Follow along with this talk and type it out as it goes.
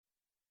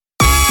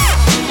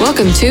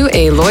Welcome to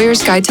A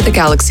Lawyer's Guide to the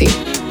Galaxy,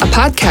 a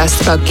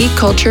podcast about geek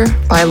culture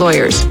by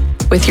lawyers,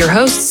 with your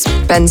hosts,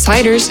 Ben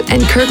Siders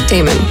and Kirk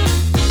Damman.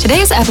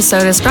 Today's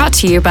episode is brought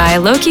to you by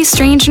Loki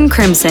Strange and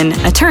Crimson,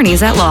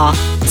 attorneys at law.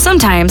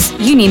 Sometimes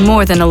you need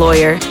more than a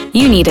lawyer.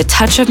 You need a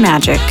touch of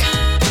magic.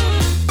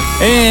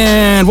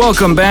 And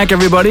welcome back,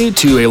 everybody,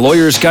 to A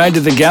Lawyer's Guide to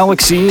the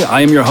Galaxy.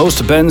 I am your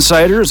host, Ben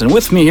Siders, and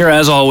with me here,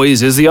 as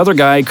always, is the other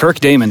guy,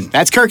 Kirk Damman.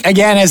 That's Kirk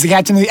again, as the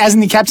captain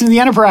of the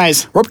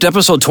Enterprise. We're up to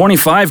episode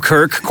 25,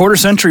 Kirk,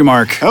 quarter-century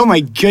mark. Oh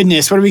my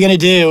goodness, what are we going to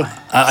do?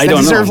 I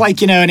don't know. Deserve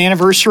an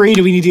anniversary?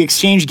 Do we need to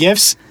exchange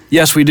gifts?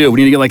 Yes, we do.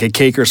 We need to get like a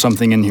cake or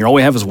something in here. All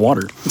we have is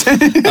water.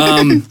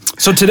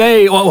 So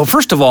today, well,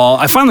 first of all,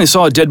 I finally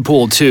saw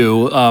Deadpool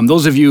 2.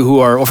 Those of you who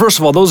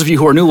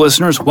are new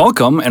listeners,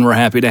 welcome, and we're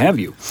happy to have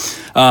you.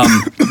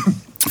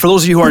 For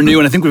those of you who are new,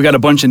 and I think we've got a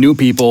bunch of new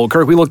people,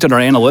 Kirk, we looked at our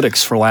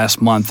analytics for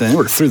last month, and they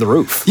were through the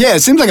roof. Yeah, it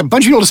seems like a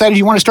bunch of people decided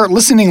you want to start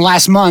listening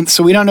last month,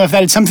 so we don't know if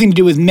that had something to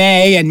do with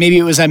May, and maybe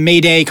it was a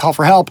May Day call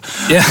for help.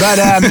 Yeah.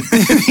 But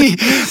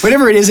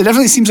whatever it is, it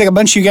definitely seems like a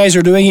bunch of you guys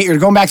are doing it. You're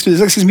going back through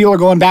the people are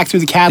going back through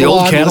the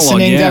catalog,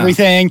 listening to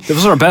everything. This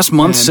was our best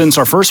month since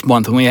our first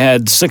month, when we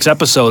had 6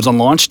 episodes on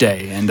launch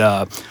day, and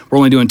we're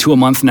only doing 2 a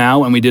month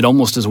now, and we did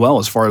almost as well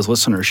as far as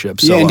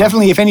listenership. So, yeah, and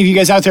definitely, if any of you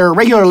guys out there are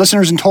regular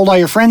listeners and told all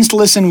your friends to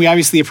listen, we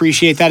obviously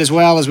appreciate that as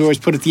well, as we always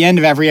put at the end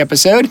of every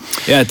episode.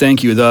 Yeah,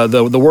 thank you.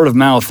 The word of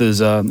mouth is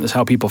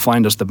how people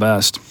find us the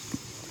best.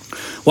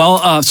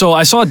 Well, so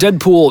I saw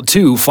Deadpool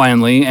 2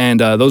 finally, and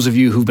those of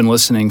you who've been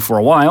listening for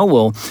a while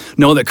will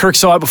know that Kirk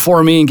saw it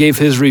before me and gave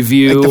his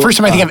review. Like the first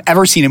time I think I've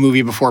ever seen a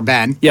movie before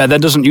Ben. Yeah, that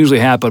doesn't usually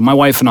happen. My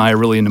wife and I are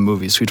really into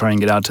movies, so we try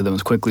and get out to them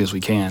as quickly as we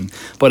can.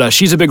 But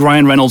she's a big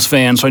Ryan Reynolds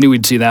fan, so I knew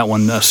we'd see that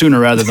one sooner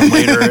rather than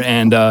later,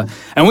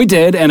 and we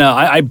did. And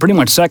I pretty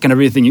much second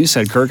everything you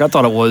said, Kirk. I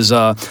thought it was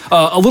a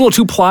little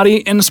too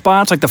plotty in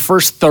spots, like the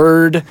first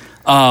third.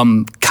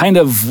 Kind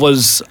of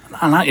was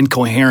not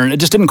incoherent. It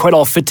just didn't quite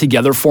all fit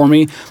together for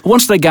me. But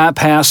once they got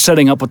past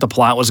setting up what the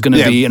plot was going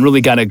to be and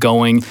really got it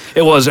going,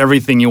 it was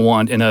everything you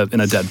want in a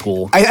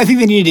Deadpool. I think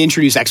they needed to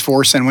introduce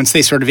X-Force, and once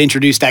they sort of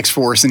introduced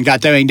X-Force and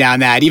got going down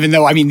that, even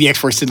though, the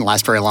X-Force didn't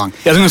last very long.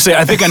 Yeah, I was going to say,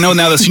 I think I know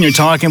now the scene you're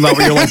talking about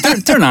where you're like,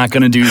 they're not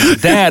going to do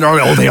that,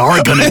 or they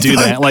are going to do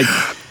that. Like,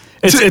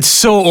 It's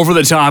so over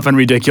the top and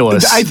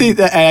ridiculous. I think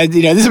that,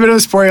 this is a bit of a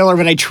spoiler,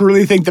 but I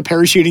truly think the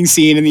parachuting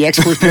scene and the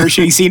X-Force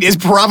parachuting scene is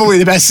probably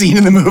the best scene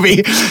in the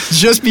movie,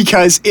 just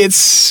because it's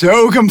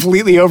so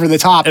completely over the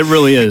top. It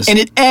really is. And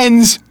it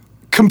ends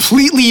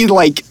completely,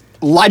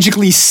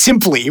 logically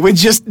simply, with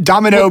just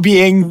Domino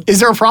being, is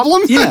there a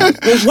problem? Yeah.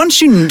 Well,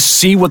 once you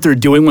see what they're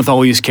doing with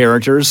all these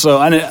characters, so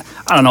I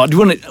don't know, do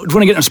you want to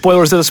get into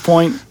spoilers at this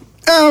point?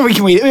 Oh, we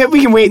can wait. We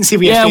can wait and see if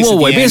we have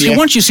we'll wait. Basically,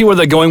 once you see where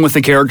they're going with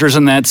the characters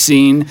in that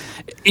scene,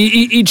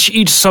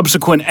 each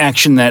subsequent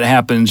action that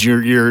happens,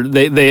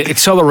 they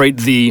accelerate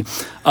the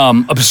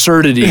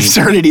absurdity,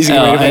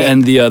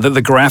 and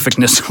the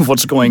graphicness of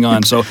what's going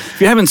on. So if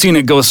you haven't seen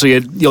it, go see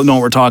it. You'll know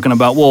what we're talking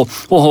about. We'll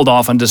hold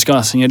off on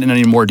discussing it in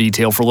any more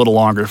detail for a little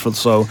longer.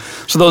 So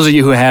those of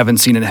you who haven't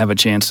seen it have a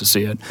chance to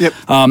see it. Yep.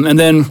 And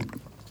then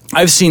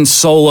I've seen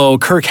Solo.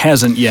 Kirk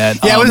hasn't yet.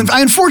 Yeah,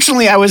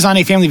 unfortunately, I was on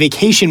a family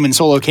vacation when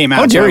Solo came out.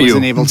 How dare so I you?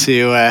 wasn't able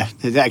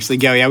to actually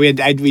go. Yeah,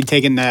 we'd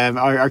taken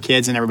our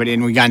kids and everybody,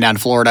 and we'd gone down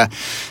to Florida.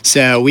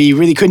 So we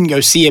really couldn't go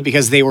see it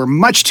because they were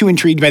much too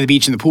intrigued by the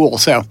beach and the pool.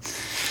 So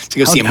to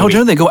go see a movie. How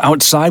dare they go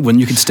outside when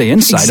you can stay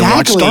inside and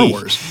watch Star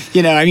Wars?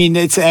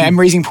 I'm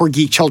raising poor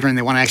geek children.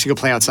 They want to actually go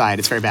play outside.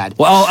 It's very bad.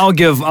 Well, I'll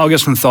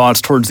give some thoughts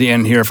towards the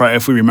end here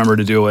if we remember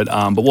to do it.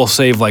 But we'll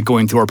save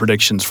going through our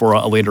predictions for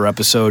a later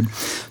episode.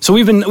 So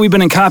we've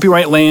been in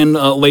copyright land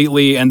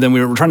lately, and then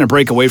we were trying to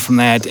break away from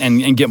that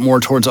and get more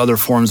towards other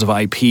forms of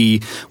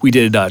IP. We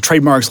did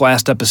trademarks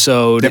last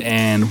episode,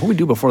 and what did we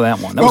do before that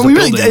one? We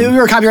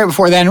were copyright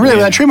before then. Really,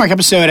 with that trademark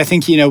episode, I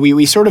think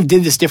we sort of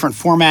did this different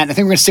format. I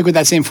think we're going to stick with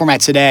that same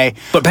format today.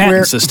 But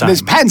patents this time.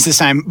 There's patents this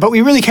time, but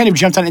we really kind of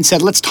jumped on it and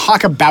said, let's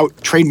talk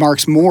about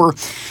trademarks more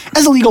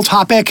as a legal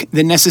topic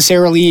than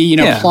necessarily,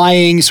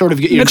 applying sort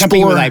of,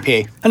 jumping with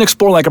IP. And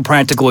explore a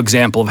practical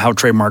example of how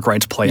trademark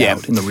rights play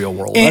out in the real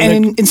world.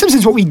 And in some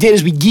sense, what we did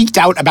is we geeked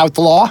out about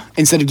the law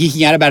instead of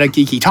geeking out about a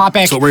geeky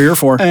topic. That's what we're here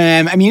for.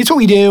 It's what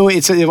we do.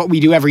 It's what we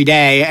do every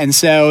day. And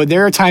so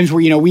there are times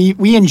where,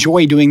 we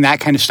enjoy doing that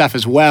kind of stuff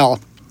as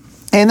well.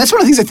 And that's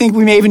one of the things I think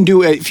we may even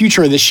do a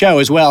future of this show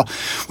as well.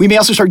 We may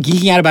also start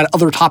geeking out about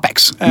other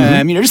topics.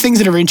 Just things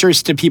that are of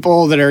interest to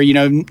people that are,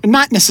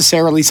 not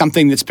necessarily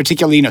something that's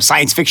particularly,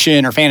 science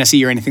fiction or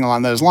fantasy or anything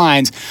along those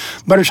lines,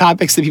 but are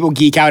topics that people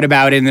geek out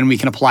about, and then we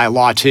can apply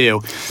law to.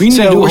 We need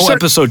to do a whole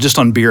episode just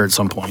on beer at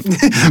some point.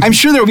 I'm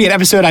sure there will be an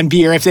episode on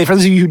beer. For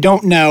those of you who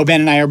don't know, Ben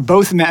and I are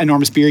both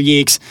enormous beer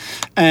geeks.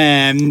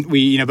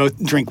 We,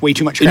 both drink way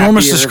too much craft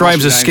enormous beer.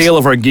 Describes the scale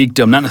of our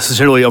geekdom, not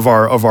necessarily of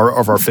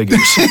our figures.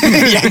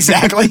 Yeah,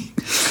 exactly.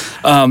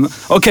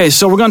 Okay,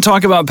 so we're going to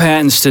talk about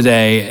patents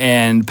today,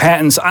 and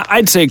patents,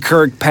 I'd say,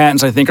 Kirk,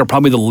 patents, I think, are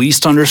probably the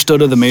least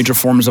understood of the major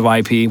forms of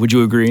IP. Would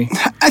you agree?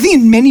 I think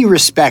in many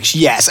respects,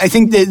 yes. I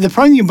think the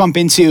problem you bump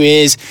into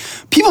is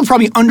people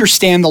probably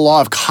understand the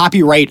law of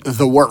copyright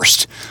the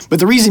worst, but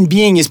the reason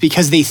being is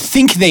because they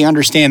think they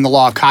understand the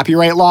law of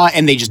copyright law,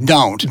 and they just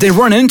don't. They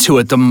run into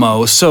it the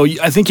most, so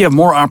I think you have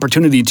more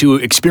opportunity to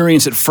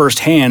experience it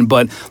firsthand,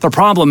 but the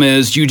problem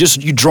is you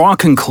draw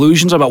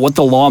conclusions about what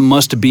the law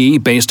must be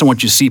based on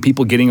what you see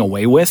people getting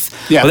away with.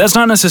 Yeah. But that's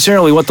not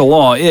necessarily what the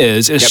law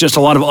is. It's just a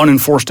lot of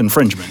unenforced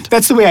infringement.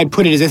 That's the way I'd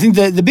put it. Is I think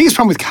the biggest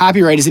problem with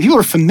copyright is that people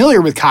are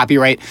familiar with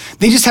copyright.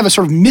 They just have a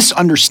sort of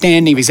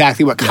misunderstanding of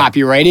exactly what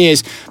copyright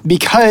is,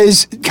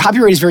 because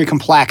copyright is very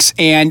complex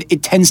and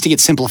it tends to get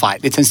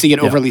simplified. It tends to get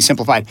overly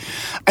simplified.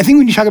 I think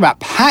when you talk about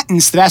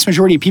patents, the vast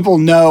majority of people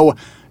know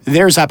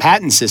there's a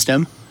patent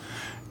system.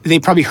 They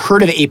probably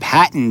heard of a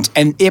patent,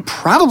 and it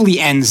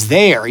probably ends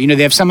there. You know,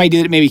 they have some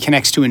idea that it maybe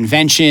connects to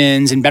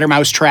inventions and better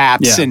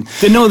mousetraps. Yeah. And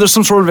they know there's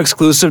some sort of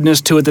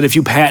exclusiveness to it, that if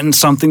you patent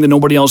something, that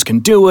nobody else can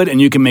do it,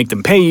 and you can make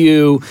them pay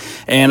you.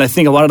 And I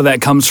think a lot of that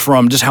comes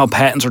from just how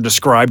patents are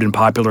described in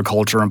popular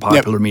culture and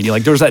popular media.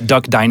 Like there was that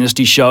Duck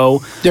Dynasty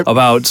show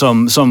about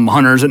some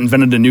hunters that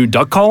invented a new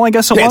duck call, I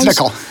guess it was. Duck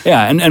call.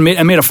 Yeah, and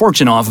made a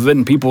fortune off of it,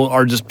 and people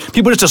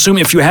just assume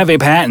if you have a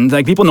patent,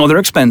 like people know they're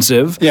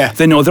expensive. Yeah.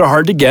 They know they're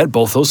hard to get.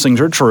 Both those things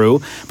are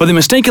true, but they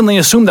mistakenly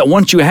assume that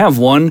once you have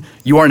one,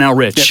 you are now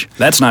rich.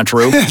 That's not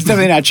true. It's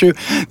definitely not true.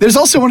 There's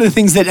also one of the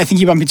things that I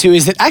think you bump into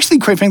is that actually,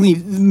 quite frankly,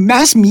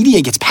 mass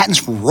media gets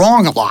patents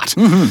wrong a lot.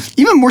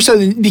 Even more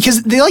so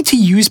because they like to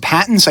use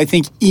patents, I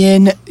think,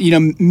 in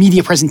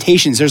media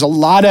presentations. There's a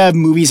lot of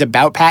movies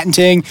about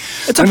patenting.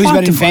 It's a movies plot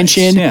about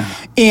invention.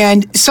 device,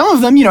 And some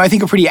of them, I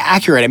think are pretty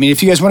accurate. I mean,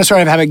 if you guys want to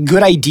sort of have a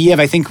good idea of,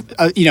 I think,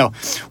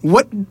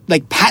 what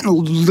like patent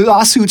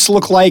lawsuits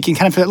look like and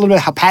kind of a little bit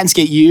of how patents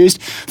get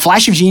used,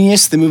 Flash of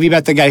Genius, the movie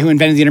about the guy who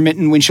invented the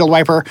intermittent windshield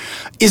wiper,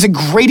 is a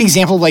great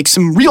example of like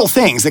some real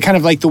things that kind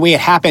of like the way it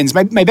happens.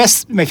 My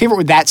favorite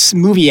with that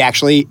movie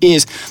actually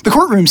is the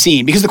courtroom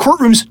scene, because the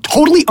courtroom's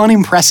totally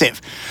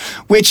unimpressive.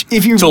 Which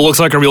if you So it looks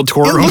like a real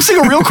courtroom. It looks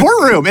like a real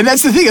courtroom, and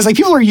that's the thing. Is like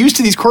people are used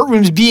to these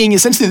courtrooms being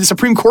essentially the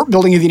Supreme Court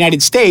building of the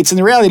United States, and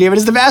the reality of it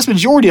is the vast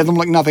majority of them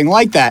look nothing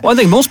like that. Well, I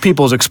think most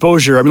people's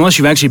exposure, unless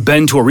you've actually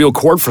been to a real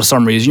court for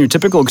some reason, your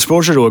typical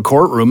exposure to a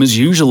courtroom is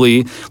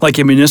usually like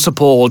a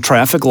municipal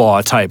traffic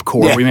law type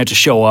court where you have to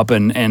show up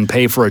and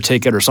pay for a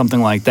ticket or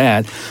something like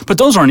that. But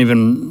those aren't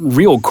even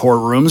real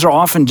courtrooms. They're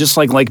often just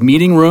like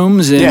meeting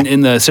rooms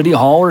in the city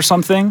hall or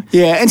something.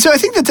 Yeah, and so I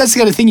think that's the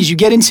kind of thing is you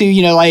get into,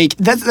 like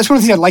that's one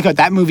of the things I like about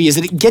that movie is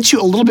that it gets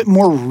you a little bit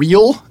more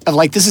real of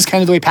like this is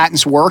kind of the way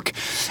patents work.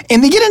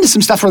 And they get into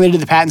some stuff related to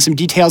the patent, some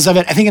details of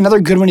it. I think another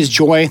good one is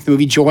Joy, the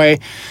movie Joy.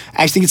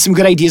 I actually get some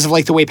good ideas of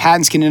like the way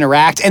patents can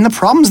interact and the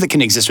problems that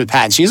can exist with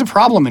patents. She has a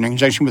problem in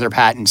conjunction with her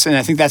patents, and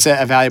I think that's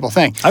a valuable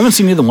thing. I haven't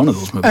seen either one of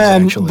those movies,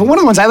 actually. But one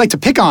of the ones I like to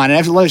pick on, and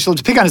I've loved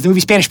to pick on, is the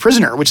movie Spanish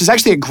Prisoner, which is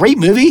actually a great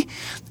movie.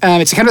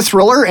 It's a kind of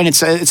thriller, and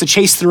it's a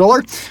chase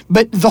thriller.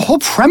 But the whole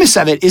premise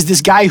of it is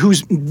this guy who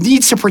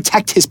needs to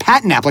protect his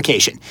patent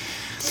application.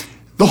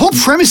 The whole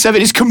premise of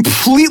it is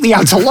completely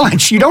out to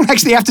lunch. You don't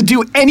actually have to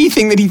do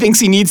anything that he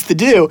thinks he needs to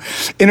do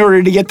in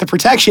order to get the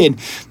protection,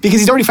 because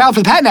he's already filed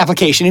for the patent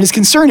application, and his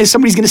concern is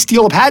somebody's going to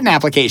steal a patent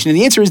application, and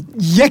the answer is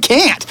you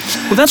can't.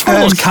 Well, that's one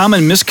of those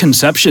common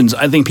misconceptions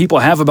I think people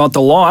have about the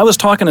law. I was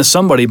talking to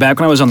somebody back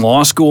when I was in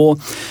law school,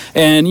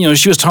 and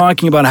she was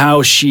talking about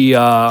how she,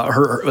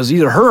 it was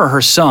either her or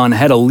her son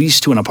had a lease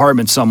to an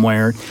apartment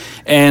somewhere,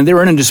 and they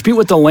were in a dispute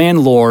with the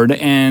landlord,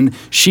 and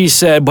she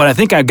said, "But I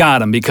think I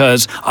got him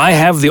because I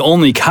have the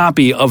only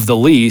copy of the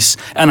lease,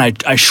 and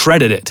I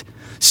shredded it.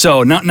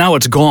 So now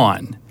it's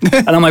gone."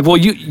 And I'm like, well,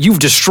 you've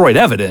destroyed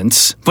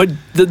evidence, but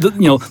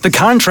the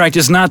contract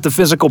is not the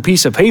physical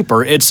piece of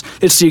paper. It's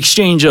the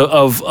exchange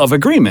of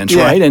agreements,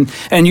 right?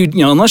 And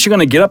you unless you're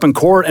going to get up in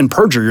court and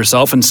perjure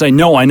yourself and say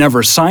no, I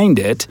never signed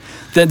it,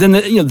 then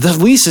the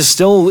lease is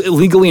still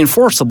legally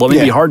enforceable. It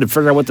may be hard to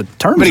figure out what the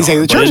terms are. But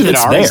exactly, the terms of it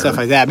are and stuff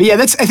like that. But yeah,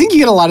 I think you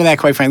get a lot of that,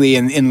 quite frankly,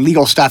 in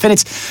legal stuff. And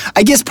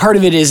I guess part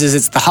of it is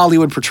it's the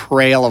Hollywood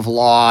portrayal of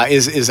law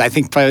is I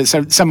think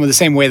some of the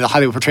same way the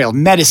Hollywood portrayal of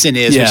medicine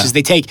is, which is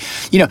they take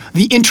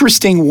the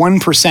interesting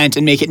 1%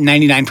 and make it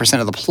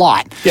 99% of the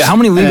plot. Yeah, how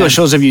many legal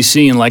shows have you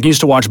seen? Like, I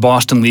used to watch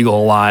Boston Legal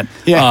a lot.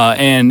 Yeah.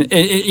 And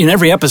in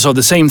every episode,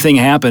 the same thing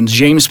happens.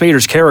 James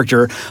Spader's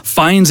character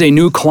finds a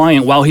new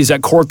client while he's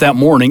at court that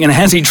morning and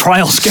has a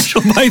trial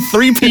scheduled by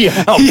 3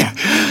 p.m. Yeah.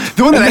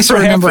 The one that I sort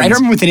of remember, I don't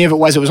remember what the name of it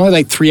was. It was only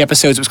like 3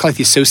 episodes. It was called like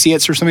The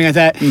Associates or something like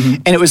that.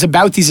 Mm-hmm. And it was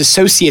about these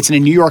associates in a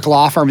New York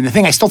law firm. And the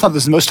thing I still thought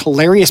was the most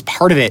hilarious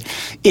part of it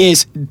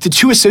is the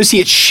two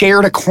associates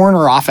shared a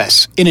corner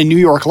office in a New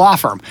York law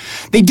firm.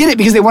 They did it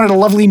because they wanted a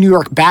lovely New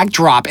York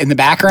backdrop in the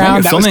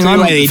background. That was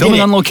filming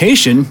on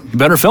location. You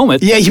better film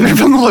it. Yeah, you better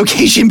film the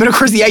location. But of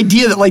course, the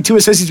idea that like two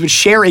associates would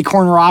share a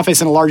corner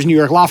office in a large New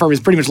York law firm is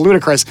pretty much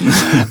ludicrous,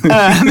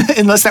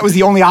 unless that was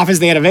the only office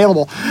they had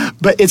available.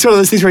 But it's one of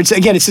those things where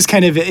it's just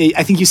kind of,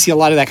 I think you see a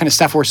lot of that kind of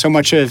stuff where so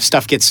much of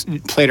stuff gets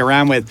played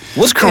around with.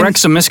 Let's correct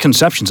some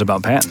misconceptions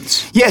about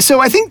patents. Yeah, so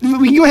I think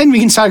we can go ahead and we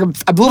can talk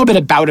a little bit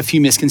about a few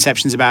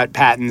misconceptions about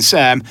patents.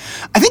 I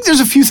think there's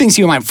a few things to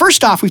keep in mind.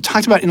 First off, we've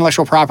talked about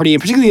intellectual property,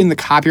 and particularly in the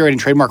copyright and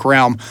trademark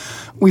realm.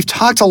 We've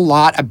talked a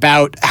lot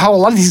about how a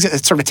lot of these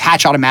sort of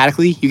attach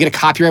automatically. You get a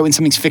copyright when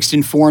something's fixed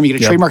in form. You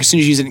get a trademark as soon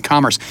as you use it in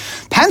commerce.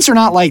 Patents are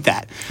not like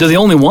that. They're the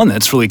only one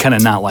that's really kind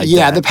of not like that.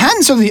 Yeah, the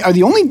patents are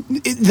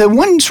the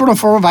one sort of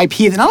form of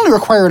IP that not only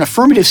require an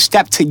affirmative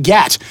step to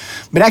get,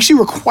 but actually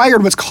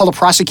required what's called a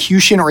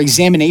prosecution or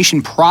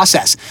examination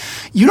process.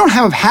 You don't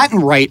have a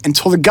patent right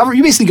until the government,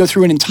 you basically go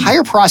through an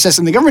entire process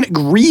and the government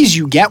agrees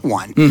you get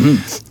one.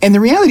 Mm-hmm. And the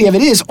reality of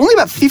it is only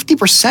about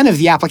 50% of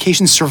the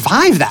applications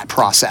survive that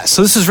process.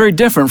 So this is very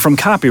different from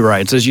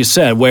copyrights, as you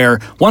said,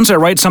 where once I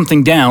write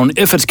something down,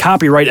 if it's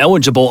copyright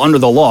eligible under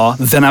the law,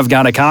 then I've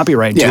got a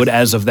copyright to it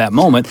as of that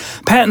moment.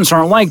 Patents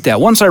aren't like that.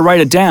 Once I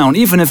write it down,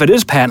 even if it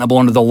is patentable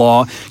under the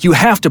law, you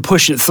have to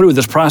push it through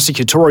this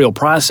prosecutorial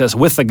process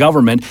with the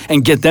government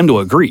and get them to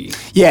agree.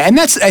 Yeah, and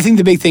that's, I think,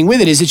 the big thing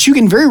with it is that you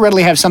can very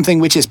readily have something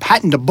which is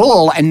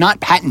patentable and not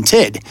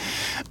patented,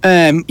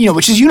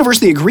 which is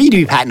universally agreed to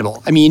be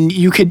patentable. I mean,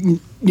 you could...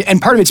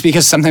 And part of it's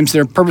because sometimes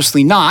they're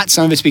purposely not.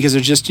 Some of it's because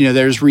there's just,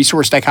 there's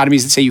resource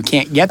dichotomies that say you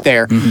can't get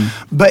there.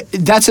 Mm-hmm. But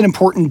that's an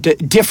important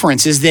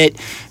difference, is that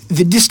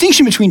the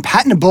distinction between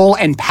patentable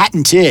and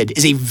patented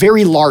is a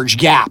very large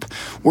gap,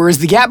 whereas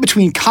the gap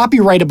between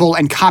copyrightable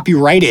and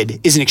copyrighted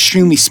is an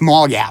extremely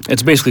small gap.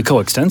 It's basically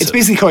coextensive. It's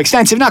basically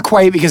coextensive, not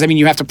quite, because,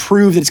 you have to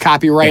prove that it's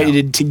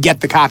copyrighted to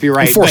get the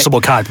copyright.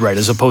 Enforceable copyright,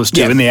 as opposed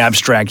to, in the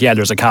abstract,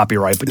 there's a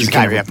copyright, but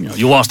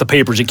you lost the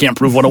papers, you can't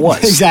prove what it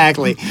was.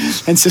 Exactly.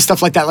 And so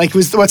stuff like that, like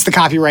what's the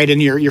copyright in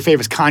your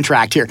favorite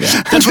contract here?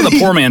 Yeah. That's where the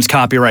poor man's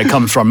copyright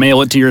comes from.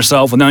 Mail it to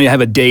yourself, and now you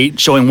have a date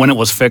showing when it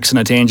was fixed in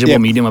a tangible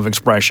medium of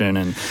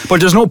expression. But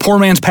there's no poor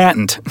man's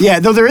patent. Yeah,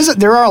 though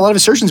there are a lot of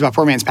assertions about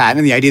poor man's patent,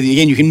 and the idea that,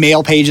 again, you can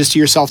mail pages to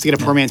yourself to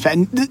get a poor man's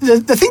patent.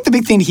 The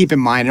big thing to keep in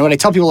mind, and what I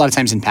tell people a lot of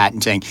times in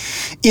patenting,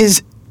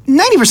 is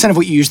 90% of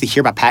what you usually hear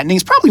about patenting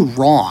is probably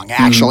wrong,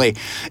 actually.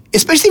 Mm-hmm.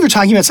 Especially if you're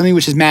talking about something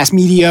which is mass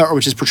media or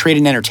which is portrayed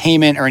in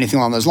entertainment or anything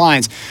along those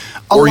lines.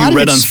 Or you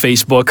read on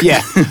Facebook.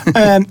 Yeah.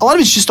 A lot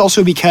of it's just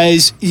also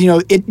because,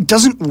 it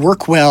doesn't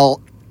work well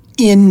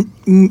in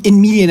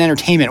media and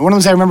entertainment. One of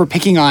those I remember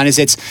picking on is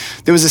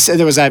there was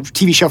a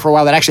TV show for a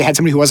while that actually had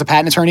somebody who was a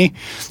patent attorney,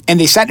 and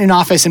they sat in an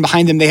office, and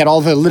behind them they had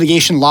all the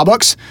litigation law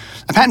books.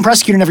 A patent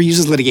prosecutor never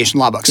uses litigation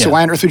law books, so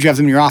why on earth would you have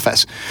them in your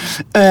office?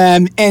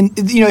 And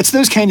it's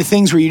those kind of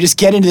things where you just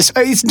get into this.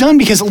 It's done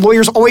because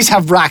lawyers always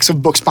have racks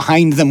of books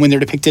behind them when they're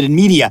depicted in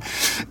media,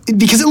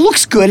 because it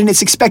looks good and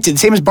it's expected. The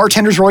same as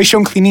bartenders are always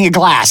shown cleaning a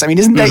glass. I mean,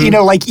 isn't that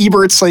like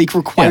Ebert's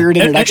required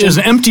introduction? It's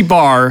an empty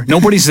bar,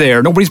 nobody's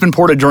there, nobody's been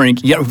poured a drink,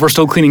 yet we're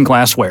still cleaning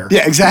glassware.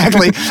 Yeah,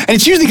 exactly. And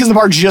it's usually because the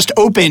bar just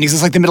opened because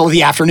it's like the middle of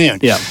the afternoon.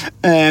 Yeah.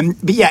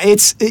 But yeah,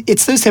 it's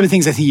those type of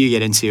things I think you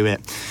get into it.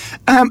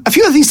 A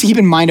few other things to keep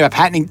in mind about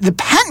patenting. The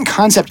patent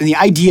concept and the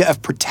idea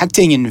of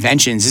protecting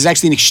inventions is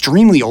actually an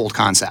extremely old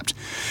concept.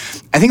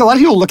 I think a lot of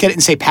people look at it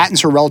and say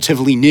patents are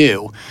relatively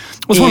new.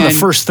 It was one of the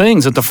first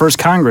things that the first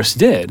Congress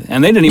did.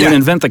 And they didn't even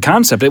invent the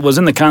concept. It was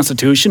in the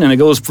Constitution, and it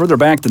goes further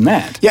back than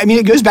that. Yeah, I mean,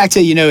 it goes back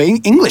to,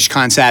 English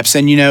concepts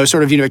and,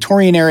 sort of,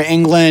 Victorian-era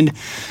England,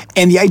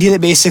 and the idea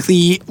that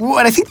basically,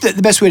 what I think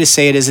the best way to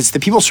say it is, it's the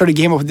people sort of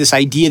came up with this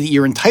idea that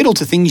you're entitled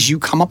to things you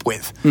come up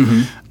with.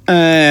 Mm-hmm.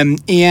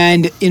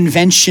 And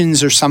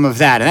inventions are some of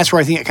that. And that's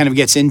where I think it kind of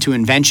gets into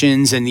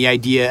inventions and the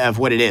idea of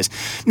what it is.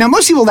 Now,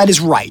 most people, that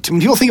is right. When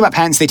people think about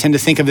patents, they tend to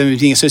think of them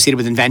as being associated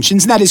with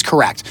inventions, and that is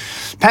correct.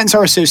 Patents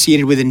are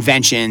associated with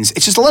inventions.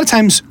 It's just a lot of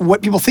times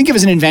what people think of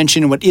as an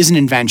invention and what is an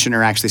invention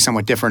are actually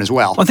somewhat different as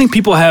well. I think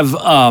people have,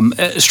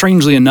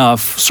 strangely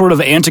enough, sort of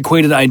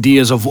antiquated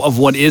ideas of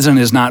what is and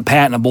is not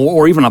patentable,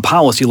 or even a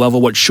policy level,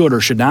 what should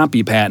or should not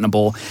be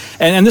patentable.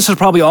 And this is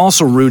probably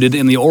also rooted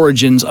in the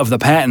origins of the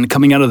patent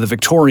coming out of the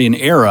Victorian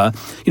era.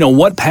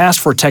 What passed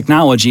for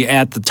technology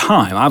at the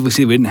time.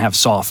 Obviously, we didn't have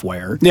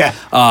software. Yeah.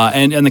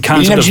 And the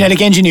concept you didn't have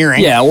genetic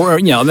engineering. Yeah, or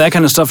that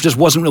kind of stuff just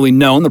wasn't really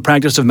known. The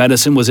practice of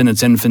medicine was in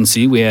its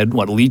infancy. We had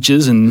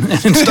leeches and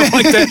stuff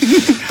like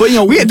that.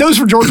 But we had those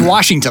for George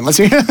Washington. Let's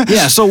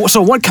yeah.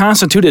 So what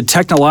constituted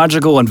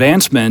technological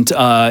advancement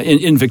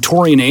in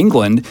Victorian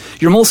England?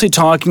 You're mostly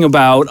talking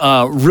about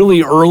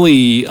really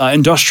early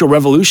industrial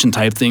revolution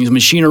type things,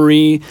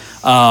 machinery,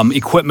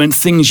 equipment,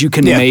 things you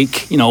can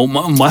make.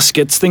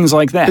 Muskets, things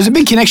like that. There's a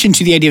big connection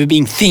to the idea of it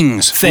being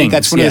things.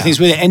 That's one of the things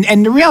with it.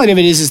 And the reality of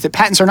it is that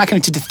patents are not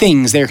connected to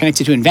things. They're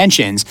connected to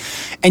inventions.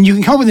 And you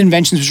can come up with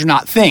inventions which are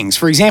not things.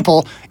 For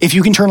example, if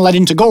you can turn lead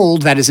into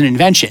gold, that is an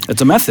invention.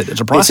 It's a method. It's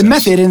a process. It's a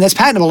method, and that's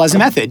patentable patentable as a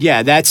method.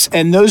 Yeah,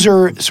 and those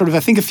are sort of, I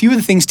think, a few of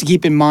the things to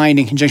keep in mind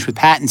in conjunction with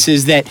patents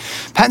is that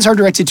patents are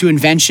directed to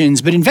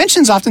inventions, but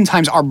inventions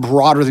oftentimes are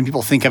broader than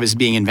people think of as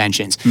being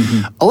inventions.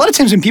 A lot of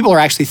times when people are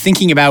actually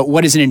thinking about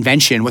what is an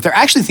invention, what they're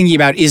actually thinking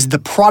about is the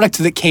product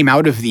that came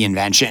out of the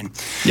invention.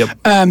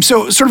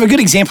 So sort of a good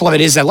example of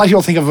it is that a lot of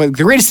people think of the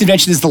greatest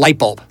invention is the light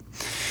bulb.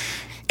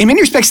 In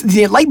many respects,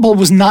 the light bulb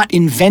was not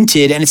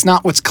invented, and it's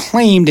not what's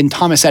claimed in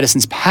Thomas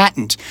Edison's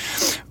patent.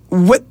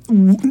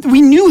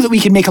 We knew that we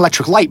could make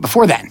electric light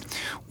before then.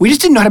 We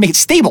just didn't know how to make it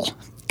stable.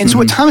 And so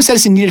what Thomas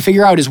Edison needed to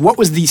figure out is what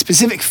was the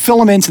specific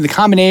filaments and the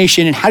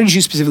combination, and how did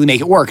you specifically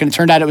make it work? And it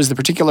turned out it was the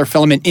particular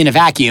filament in a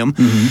vacuum,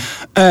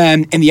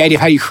 and the idea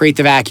of how you create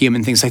the vacuum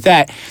and things like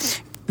that.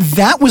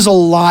 That was a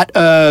lot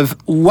of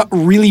what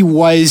really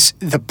was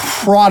the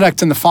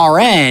product on the far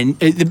end.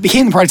 It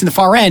became the product in the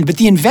far end, but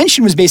the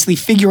invention was basically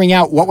figuring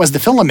out what was the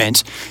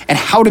filament and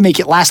how to make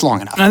it last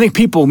long enough. And I think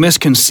people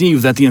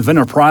misconceive that the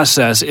inventor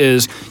process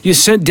is you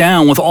sit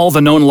down with all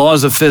the known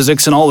laws of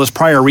physics and all this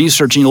prior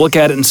research and you look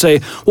at it and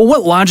say, well,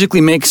 what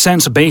logically makes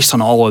sense based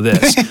on all of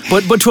this?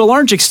 but to a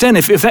large extent,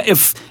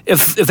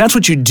 if that's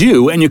what you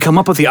do and you come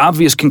up with the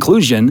obvious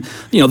conclusion,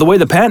 the way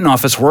the patent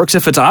office works,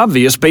 if it's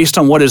obvious based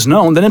on what is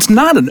known, then it's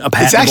not a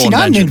patentable It's actually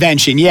not an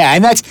invention, yeah.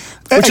 And that's...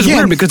 Which is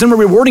weird, because then we're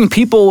rewarding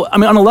people... I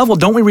mean, on a level,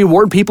 don't we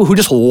reward people who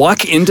just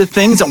luck into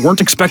things that weren't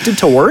expected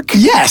to work?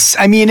 Yes.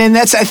 I mean, and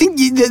that's... I think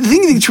the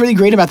thing that's really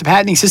great about the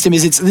patenting system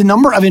is it's the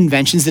number of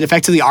inventions that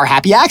effectively are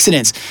happy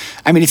accidents.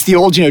 I mean, it's the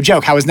old,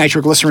 joke, how was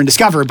nitroglycerin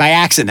discovered? By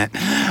accident.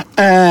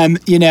 And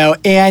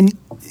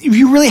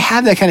you really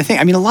have that kind of thing.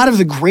 I mean, a lot of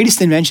the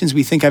greatest inventions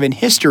we think of in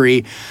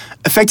history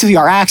effectively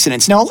are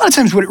accidents. Now, a lot of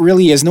times what it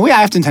really is, and the way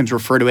I oftentimes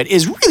refer to it,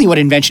 is really what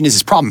invention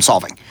is problem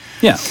solving.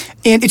 Yeah.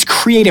 And it's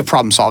creative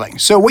problem solving.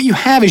 So what you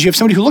have is you have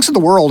somebody who looks at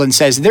the world and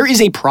says, there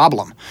is a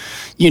problem.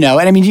 And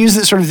I mean, to use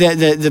the sort of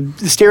the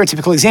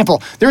stereotypical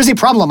example, there is a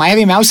problem. I have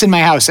a mouse in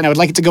my house and I would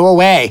like it to go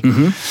away.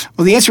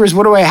 Well, the answer is,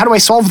 how do I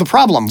solve the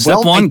problem?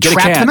 Step one, I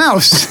trap the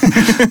mouse.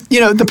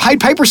 The Pied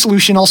Piper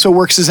solution also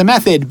works as a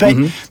method. But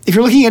if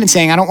you're looking at it and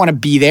saying, I don't want to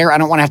be there, I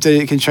don't want to have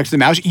to construct the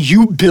mouse,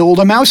 you build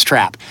a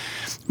mousetrap.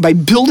 By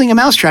building a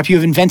mousetrap, you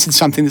have invented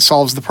something that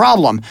solves the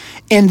problem.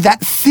 And that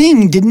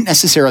thing didn't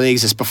necessarily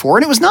exist before,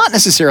 and it was not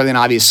necessarily an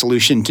obvious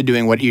solution to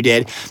doing what you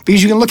did,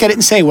 because you can look at it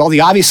and say, well, the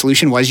obvious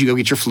solution was you go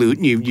get your flute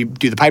and you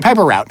do the Pied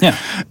Piper route. Yeah.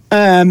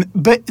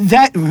 But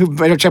I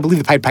believe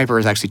the Pied Piper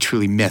is actually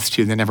truly myth,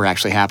 too. That never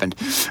actually happened.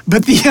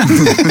 But the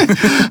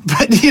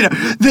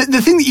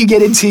thing that you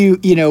get into,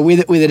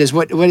 with it is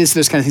what is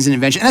those kind of things in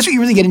invention. And that's what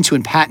you really get into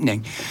in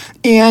patenting.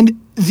 And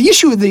the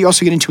issue that you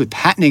also get into with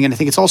patenting, and I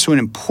think it's also an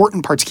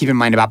important part to keep in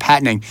mind about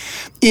patenting,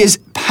 is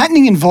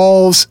patenting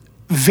involves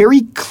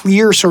very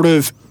clear sort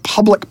of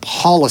public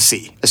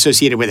policy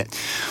associated with it.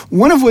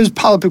 One of those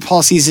public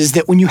policies is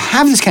that when you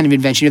have this kind of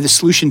invention, you have the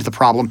solution to the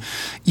problem,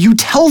 you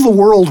tell the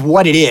world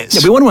what it is.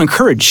 Yeah, we want to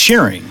encourage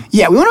sharing.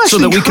 Yeah, we want to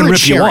actually so that we can rip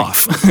sharing. you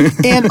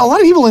off. And a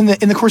lot of people in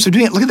the course of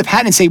doing it look at the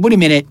patent and say, wait a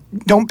minute,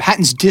 don't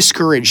patents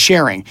discourage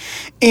sharing?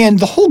 And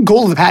the whole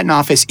goal of the patent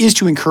office is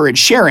to encourage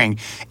sharing.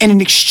 And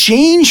in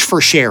exchange for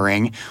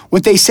sharing,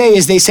 what they say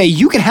is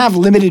you can have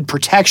limited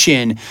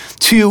protection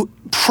to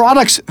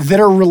products that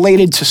are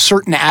related to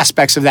certain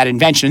aspects of that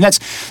invention. And that's,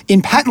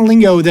 in patent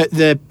lingo,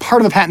 the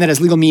part of a patent that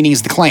has legal meaning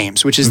is the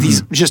claims, which is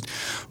these just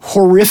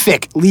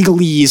horrific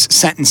legalese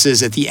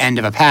sentences at the end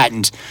of a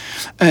patent.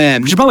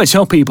 You should probably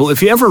tell people,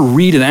 if you ever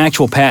read an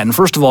actual patent,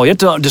 first of all, you have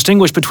to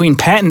distinguish between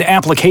patent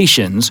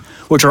applications,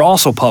 which are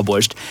also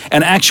published,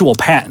 and actual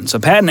patents. A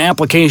patent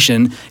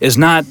application is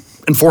not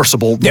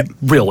enforceable,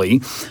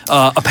 really.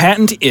 A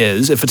patent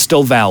is, if it's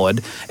still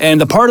valid, and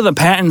the part of the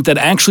patent that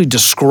actually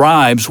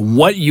describes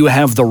what you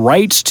have the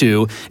rights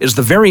to is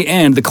the very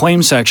end, the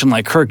claim section,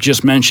 like Kirk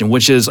just mentioned,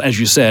 which is, as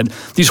you said,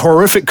 these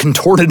horrific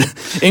contorted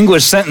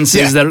English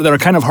sentences that are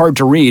kind of hard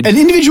to read. An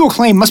individual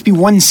claim must be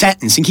one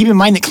sentence, and keep in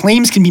mind that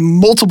claims can be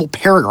multiple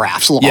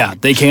paragraphs long. Yeah,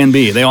 they can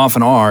be. They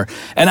often are.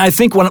 And I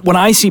think when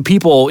I see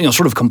people,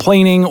 sort of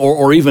complaining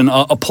or even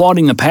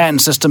applauding the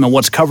patent system and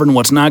what's covered and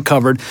what's not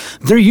covered,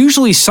 they're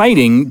usually citing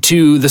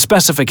to the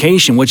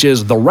specification, which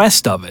is the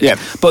rest of it. Yeah.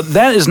 But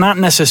that is not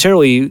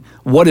necessarily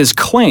what is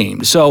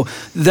claimed. So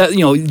that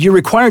you're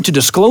required to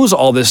disclose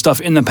all this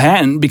stuff in the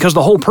patent, because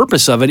the whole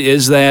purpose of it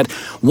is that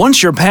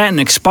once your patent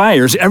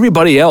expires,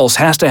 everybody else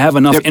has to have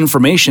enough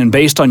information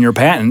based on your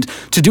patent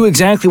to do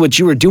exactly what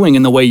you were doing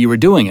in the way you were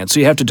doing it.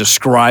 So you have to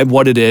describe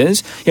what it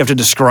is. You have to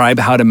describe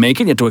how to make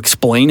it. You have to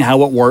explain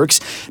how it works.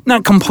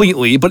 Not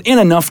completely, but in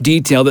enough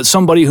detail that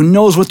somebody who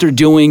knows what they're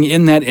doing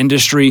in that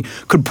industry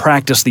could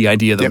practice the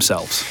idea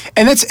themselves.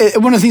 And that's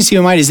one of the things to keep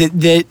in mind, is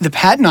that the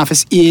Patent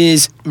Office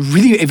is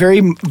really a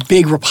very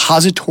big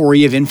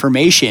repository of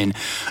information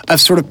of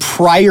sort of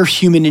prior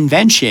human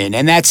invention.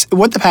 And that's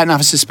what the Patent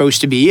Office is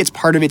supposed to be. It's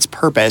part of its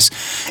purpose.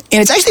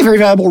 And it's actually a very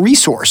valuable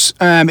resource.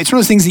 It's one of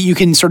those things that you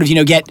can sort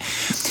of, get...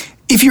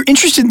 If you're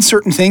interested in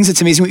certain things,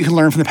 it's amazing what you can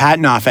learn from the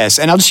Patent Office.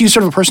 And I'll just use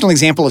sort of a personal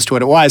example as to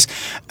what it was.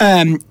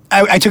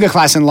 I took a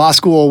class in law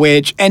school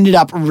which ended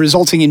up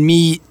resulting in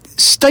me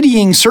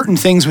studying certain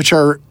things which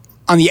are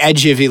on the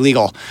edge of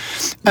illegal.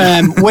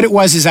 What it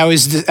was is I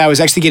was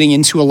actually getting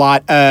into a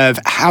lot of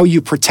how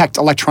you protect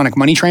electronic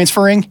money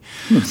transferring.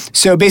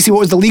 So basically, what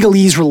was the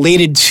legalese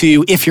related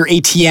to if your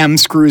ATM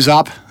screws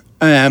up?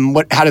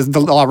 How does the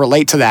law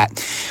relate to that?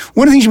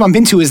 One of the things you bump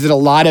into is that a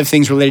lot of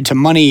things related to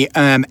money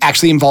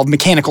actually involve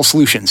mechanical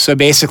solutions. So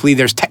basically,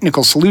 there's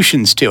technical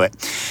solutions to it.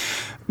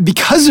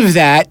 Because of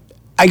that,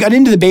 I got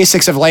into the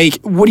basics of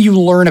what do you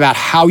learn about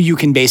how you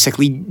can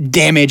basically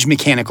damage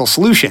mechanical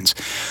solutions?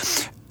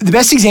 The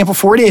best example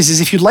for it is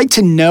if you'd like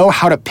to know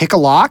how to pick a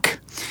lock,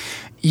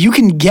 you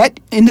can get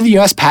into the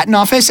U.S. Patent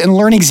Office and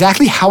learn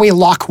exactly how a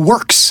lock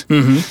works.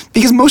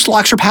 Because most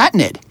locks are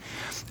patented.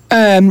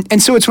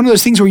 And so it's one of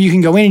those things where you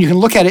can go in and you can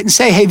look at it and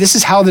say, hey, this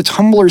is how the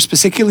tumblers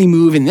specifically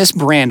move in this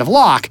brand of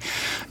lock.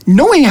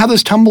 Knowing how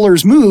those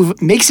tumblers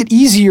move makes it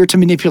easier to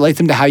manipulate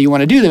them to how you want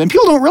to do them. And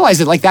people don't realize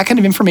that that kind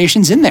of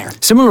information's in there.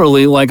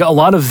 Similarly, a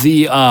lot of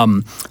the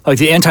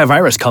the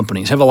antivirus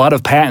companies have a lot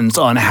of patents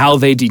on how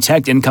they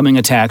detect incoming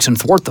attacks and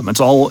thwart them.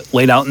 It's all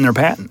laid out in their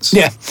patents.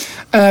 Yeah.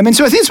 And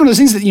so I think it's one of those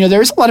things that,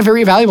 there's a lot of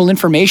very valuable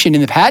information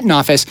in the patent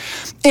office.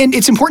 And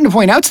it's important to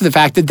point out to the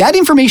fact that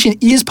information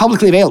is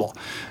publicly available.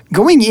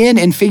 Going in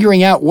and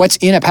figuring out what's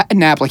in a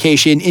patent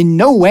application in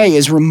no way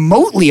is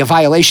remotely a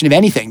violation of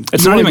anything.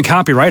 It's not even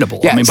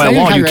copyrightable. Yeah, by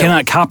law, you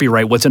cannot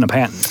copyright what's in a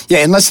patent. Yeah,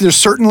 unless there's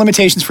certain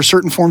limitations for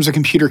certain forms of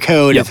computer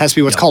code. It has to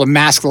be what's called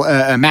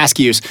a mask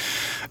use.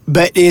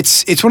 But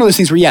it's one of those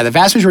things where, the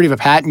vast majority of a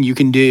patent you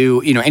can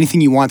do, anything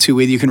you want to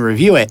with, you can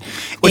review it.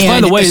 Which, by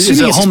the way, is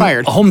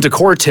a home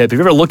decor tip. If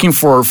you're ever looking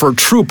for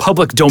true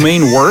public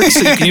domain works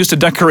that you can use to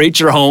decorate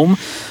your home,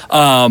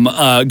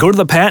 go to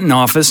the patent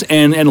office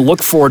and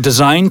look for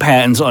design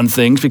patents on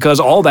things, because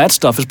all that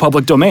stuff is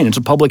public domain. It's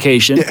a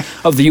publication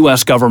of the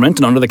U.S. government,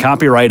 and under the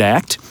Copyright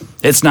Act,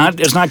 it's not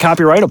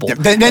copyrightable.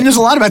 Yeah, Ben knows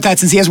a lot about that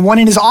since he has one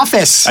in his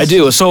office. I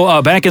do.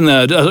 So back in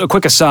a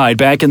quick aside,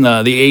 back in the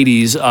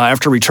 80s,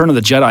 after Return of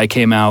the Jedi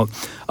came out,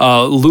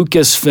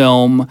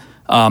 Lucasfilm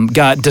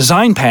got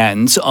design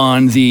patents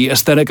on the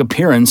aesthetic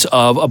appearance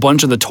of a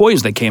bunch of the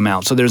toys that came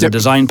out. So there's a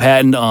design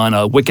patent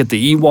on Wicket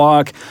the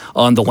Ewok,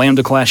 on the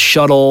Lambda class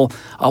shuttle.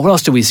 What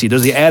else do we see?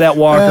 There's the AT-AT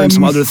Walker and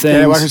some other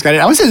things. Walker's got it.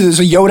 I would say there's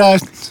a Yoda.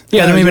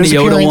 Yeah, there may be a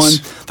Yoda one.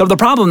 The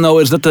problem, though,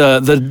 is that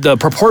the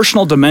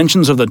proportional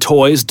dimensions of the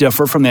toys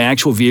differ from the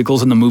actual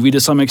vehicles in the movie to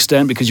some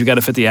extent, because you've got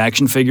to fit the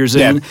action figures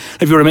in.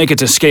 If you were to make it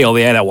to scale,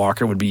 the AT-AT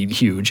Walker would be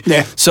huge.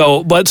 Yeah.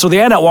 So the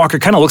AT-AT Walker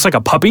kind of looks like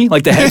a puppy,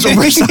 like the head's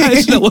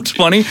oversized, and it looks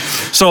funny.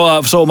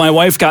 So my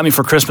wife got me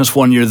for Christmas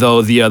one year,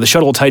 though, the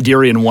Shuttle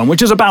Tidarian one,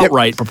 which is about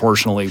right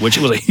proportionally, which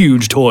was a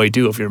huge toy,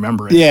 too, if you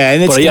remember it. Yeah.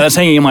 That's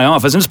hanging in my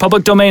office, and it's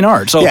public domain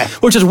art. So,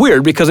 which is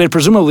weird, because they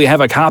presumably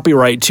have a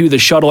copyright to the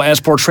shuttle as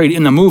portrayed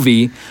in the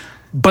movie.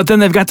 But then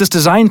they've got this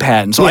design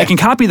patent. So I can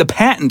copy the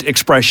patent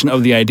expression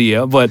of the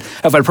idea, but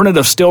if I printed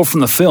a still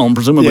from the film,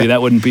 presumably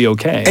that wouldn't be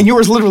okay. And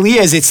yours literally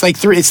is. It's like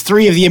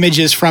three of the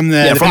images from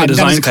the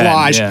design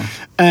collage.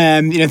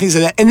 Things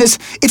like that. And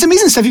it's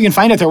amazing stuff you can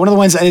find out there. One of the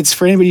ones, it's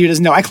for anybody who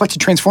doesn't know, I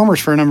collected Transformers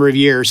for a number of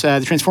years,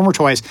 the Transformer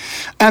toys.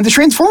 The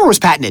Transformer was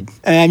patented.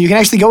 And you can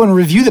actually go and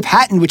review the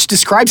patent, which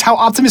describes how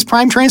Optimus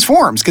Prime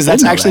transforms, because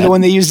that's actually the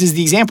one they used as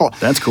the example.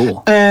 That's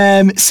cool.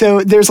 So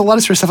there's a lot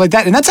of sort of stuff like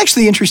that. And that's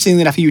actually, interestingly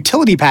enough, a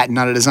utility patent,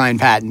 not a design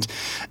patent.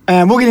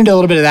 We'll get into a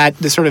little bit of that,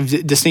 the sort of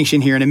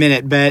distinction here in a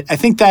minute. But I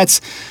think that's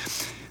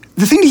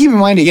the thing to keep in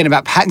mind, again,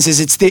 about patents is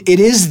it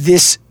is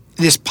this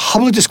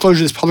public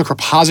disclosure, this public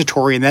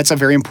repository, and that's a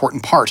very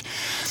important part.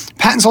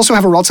 Patents also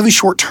have a relatively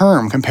short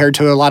term compared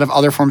to a lot of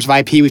other forms of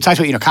IP. We've talked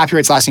about,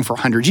 copyrights lasting for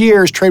 100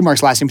 years,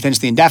 trademarks lasting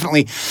potentially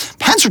indefinitely.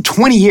 Patents are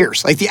 20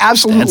 years. Like the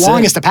absolute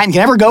longest a patent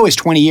can ever go is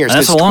 20 years.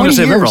 That's the longest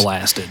they've ever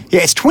lasted.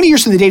 Yeah, it's 20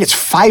 years from the date it's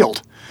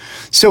filed.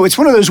 So it's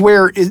one of those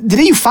where the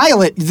day you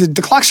file it,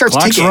 the clock starts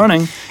ticking.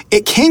 Running.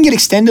 It can get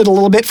extended a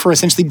little bit for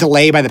essentially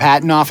delay by the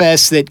patent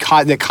office that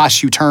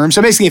costs you term.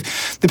 So basically,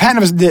 if the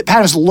patent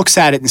office looks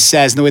at it and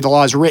says, in the way the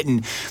law is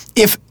written,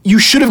 if you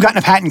should have gotten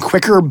a patent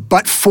quicker,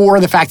 but for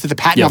the fact that the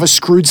patent office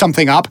screwed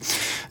something up,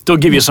 they'll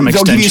give you some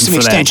extension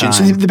for that time.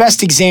 So the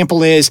best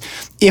example is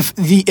if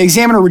the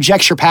examiner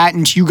rejects your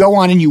patent, you go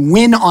on and you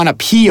win on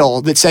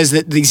appeal that says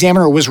that the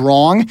examiner was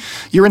wrong,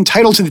 you're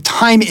entitled to the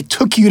time it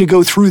took you to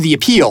go through the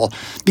appeal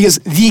because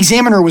the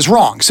examiner was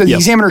wrong. So the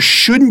examiner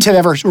shouldn't have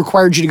ever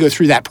required you to go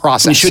through that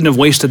process. You shouldn't have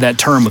wasted that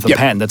term with a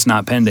patent that's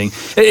not pending.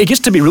 It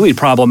gets to be really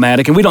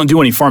problematic, and we don't do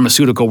any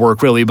pharmaceutical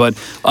work really, but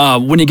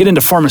when you get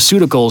into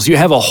pharmaceuticals, you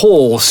have a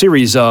whole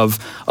series of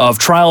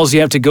trials you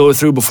have to go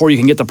through before you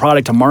can get the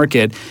product to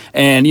market.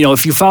 And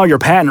if you file your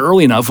patent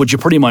early enough, which you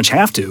pretty much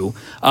have to,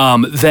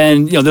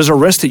 then there's a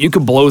risk that you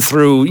could blow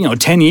through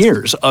 10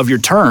 years of your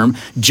term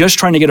just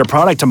trying to get a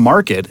product to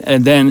market.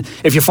 And then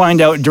if you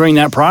find out during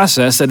that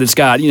process that it's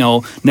got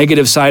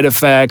negative side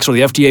effects or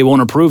the FDA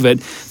won't approve it,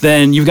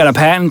 then you've got a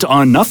patent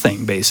on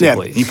nothing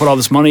basically. Yeah. You put all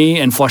this money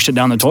and flushed it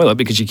down the toilet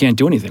because you can't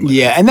do anything with it.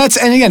 Yeah, and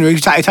again,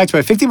 I talked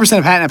about 50%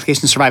 of patent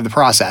applications survive the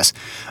process.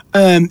 The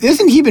other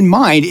thing to keep in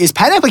mind is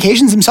patent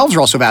applications themselves are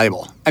also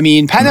valuable. I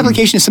mean, patent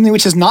application is something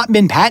which has not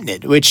been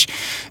patented, which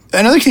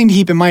another thing to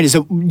keep in mind is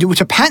that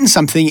to patent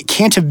something, it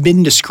can't have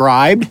been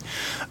described,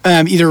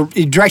 either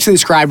directly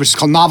described, which is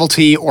called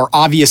novelty, or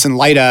obvious in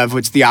light of,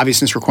 which is the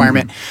obviousness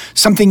requirement,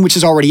 something which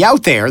is already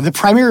out there. The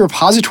primary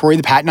repository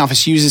the Patent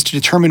Office uses to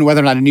determine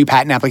whether or not a new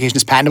patent application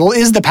is patentable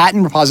is the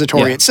patent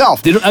repository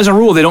itself. As a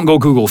rule, they don't go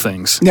Google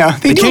things. No,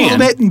 they do can, a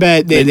little bit,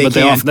 but they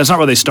can't. That's not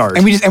where they start.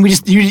 And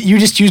you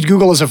just used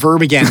Google as a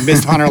verb again,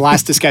 based upon our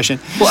last discussion.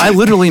 Well, I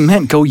literally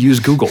meant go use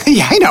Google.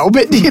 Yeah, I know,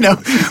 but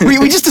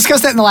we just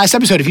discussed that in the last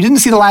episode. If you didn't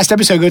see the last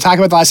episode, go talk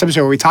about the last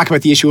episode where we talk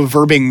about the issue of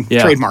verbing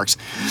trademarks.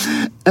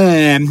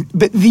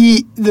 But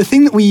the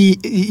thing that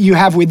you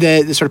have with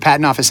the sort of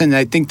Patent Office, and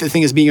I think the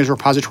thing is being as a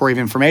repository of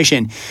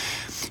information,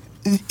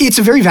 it's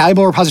a very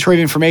valuable repository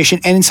of information,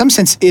 and in some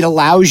sense, it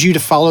allows you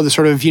to follow the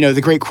sort of,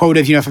 the great quote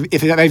of,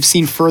 if I've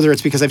seen further,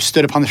 it's because I've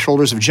stood upon the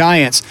shoulders of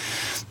giants.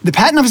 The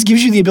Patent Office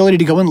gives you the ability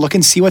to go and look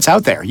and see what's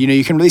out there.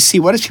 You can really see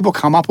what does people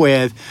come up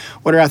with,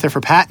 what are out there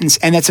for patents,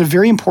 and that's a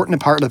very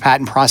important part of the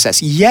patent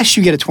process. Yes,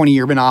 you get a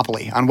 20-year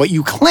monopoly on what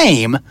you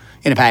claim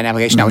in a patent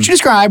application. Now, what you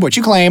describe, what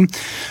you claim,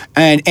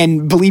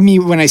 and believe me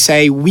when I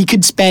say we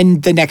could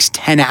spend the next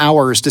 10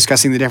 hours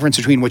discussing the difference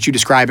between what you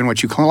describe and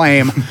what you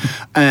claim.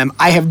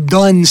 I have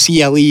done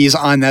CLEs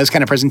on those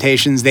kind of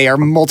presentations. They are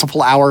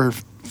multiple hour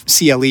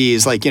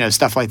CLEs,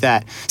 stuff like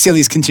that. CLE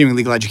is continuing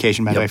legal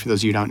education, by the way, for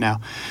those of you who don't know.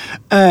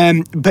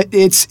 But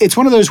it's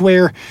one of those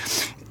where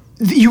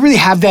you really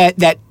have that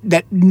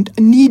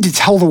need to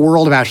tell the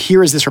world about,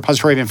 here is this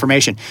repository of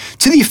information,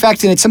 to the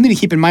effect, and it's something to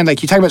keep in mind,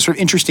 like you talk about sort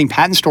of interesting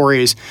patent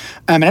stories,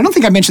 and I don't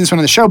think I've mentioned this one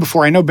on the show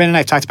before. I know Ben and I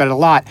have talked about it a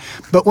lot,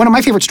 but one of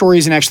my favorite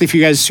stories, and actually for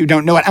you guys who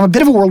don't know it, I'm a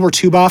bit of a World War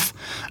II buff.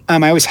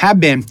 I always have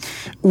been.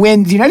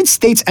 When the United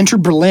States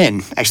entered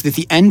Berlin, actually at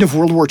the end of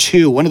World War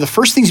II, one of the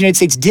first things the United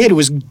States did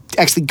was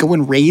actually go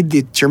and raid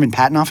the German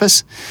patent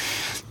office,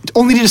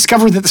 only to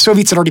discover that the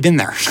Soviets had already been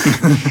there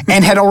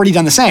and had already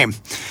done the same.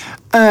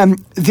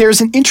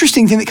 There's an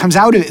interesting thing that comes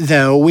out of it,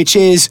 though, which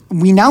is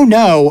we now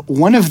know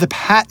one of the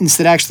patents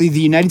that actually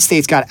the United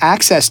States got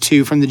access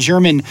to from the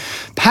German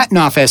Patent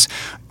Office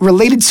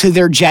related to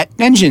their jet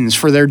engines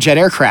for their jet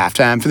aircraft.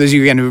 For those of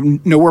you again who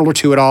know World War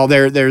II at all,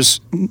 it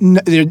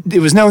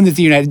was known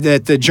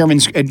that the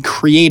Germans had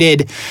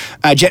created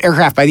jet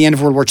aircraft by the end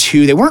of World War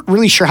II. They weren't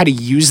really sure how to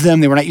use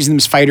them. They were not using them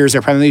as fighters. They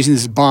were primarily using them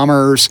as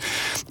bombers.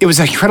 It was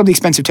incredibly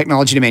expensive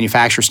technology to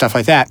manufacture, stuff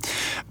like that.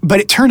 But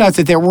it turned out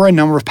that there were a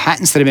number of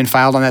patents that had been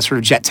filed on that sort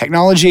of jet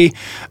technology.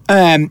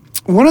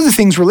 One of the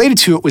things related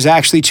to it was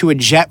actually to a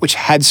jet which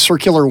had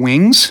circular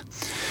wings.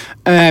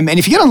 And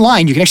if you get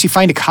online, you can actually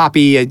find a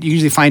copy, you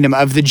usually find them,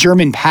 of the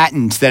German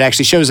patent that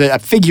actually shows a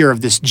figure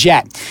of this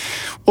jet.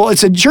 Well,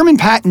 it's a German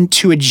patent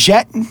to a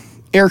jet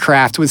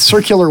aircraft with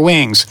circular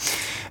wings.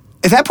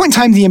 At that point in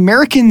time, the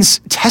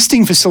Americans'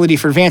 testing facility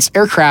for advanced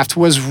aircraft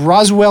was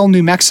Roswell,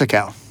 New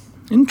Mexico.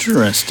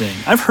 Interesting.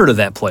 I've heard of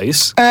that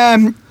place.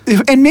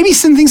 And maybe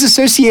some things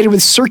associated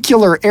with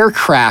circular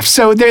aircraft.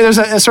 So there's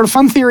a sort of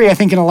fun theory, I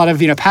think, in a lot of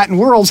patent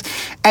worlds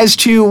as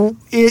to,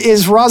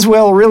 is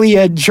Roswell really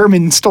a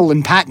German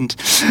stolen patent?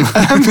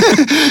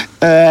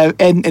 But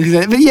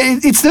yeah,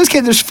 it's those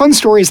kind. There's fun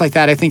stories like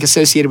that, I think,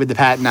 associated with the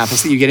Patent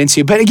Office that you get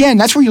into. But again,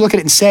 that's where you look at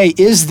it and say,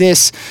 is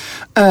this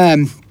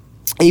a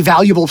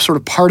valuable sort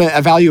of part of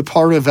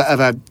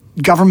a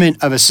government,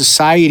 of a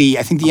society?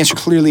 I think the answer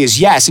clearly is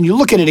yes. And you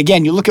look at it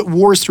again, you look at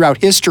wars throughout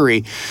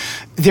history,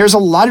 there's a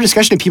lot of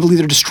discussion of people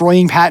either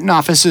destroying patent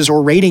offices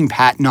or raiding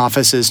patent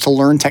offices to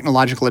learn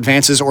technological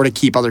advances or to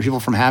keep other people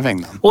from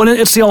having them. Well, and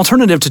it's the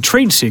alternative to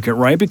trade secret,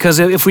 right? Because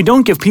if we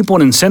don't give people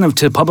an incentive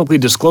to publicly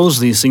disclose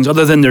these things,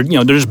 other than they're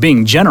just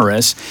being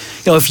generous,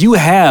 if you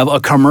have a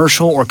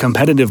commercial or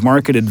competitive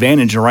market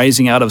advantage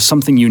arising out of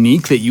something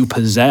unique that you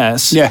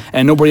possess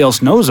and nobody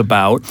else knows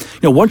about,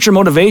 what's your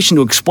motivation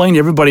to explain to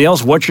everybody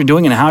else what you're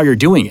doing and how you're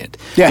doing it?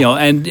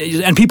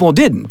 And people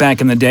didn't back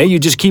in the day. You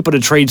just keep it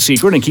a trade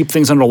secret and keep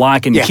things under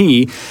lock and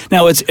key.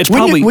 Now it's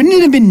probably wouldn't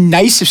it have been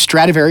nice if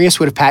Stradivarius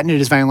would have patented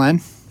his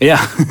violin?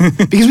 Yeah,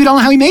 because we don't know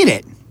how he made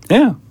it.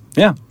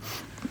 Yeah.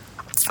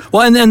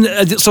 Well, and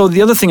then so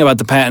the other thing about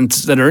the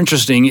patents that are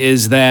interesting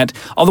is that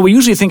although we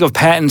usually think of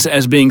patents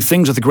as being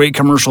things with a great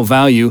commercial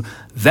value,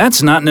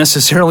 that's not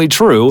necessarily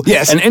true.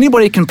 Yes. And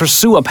anybody can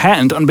pursue a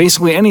patent on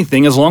basically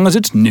anything as long as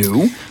it's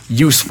new,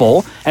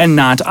 useful, and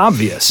not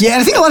obvious. Yeah,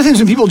 and I think a lot of times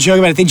when people joke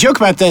about it, they joke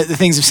about the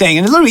things of saying,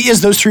 and it literally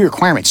is those three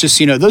requirements. Just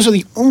those are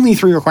the only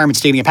three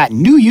requirements to getting a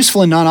patent: new,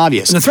 useful, and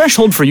non-obvious. And the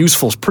threshold for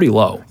useful is pretty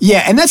low.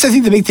 Yeah, and that's, I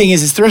think, the big thing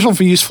is the threshold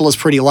for useful is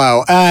pretty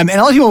low. And a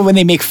lot of people, when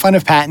they make fun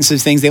of patents and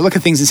things, they look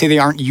at things and say they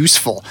aren't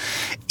useful.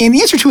 And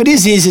the answer to it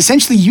is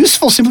essentially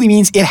useful simply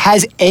means it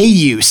has a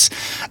use.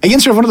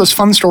 Again, sort of one of those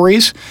fun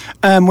stories,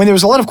 when there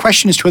was a lot of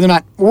question as to whether or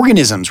not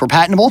organisms were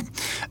patentable.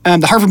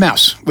 The Harvard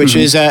mouse, which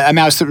is a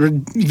mouse that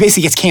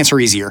basically gets cancer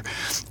easier.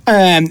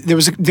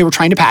 They were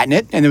trying to patent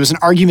it, and there was an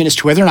argument as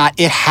to whether or not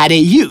it had a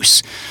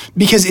use,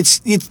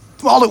 because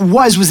all it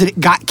was that it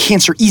got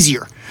cancer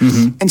easier.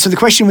 And so the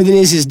question with it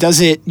is does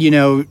it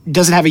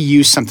have a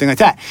use, something like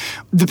that?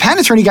 The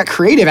patent attorney got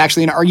creative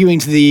actually in arguing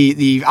to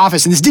the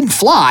office, and this didn't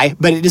fly,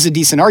 but it is a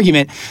decent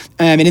argument.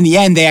 And in the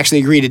end, they actually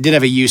agreed it did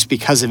have a use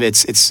because of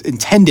its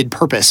intended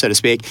purpose, so to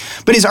speak.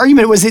 But his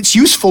argument was it's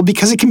useful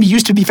because it can be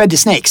used to be fed to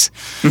snakes,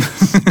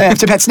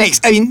 to pet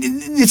snakes. I mean,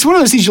 it's one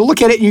of those things you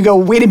look at it and you go,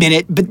 wait a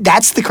minute, but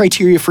that's the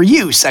criteria for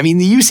use. I mean,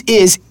 the use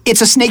is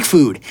it's a snake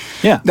food.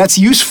 Yeah. That's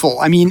useful.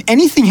 I mean,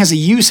 anything has a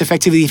use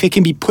effectively if it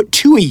can be put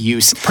to a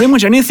use. Pretty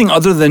much anything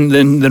other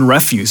than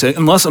refuse,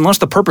 unless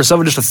the purpose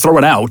of it is to throw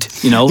it out.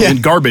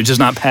 And garbage is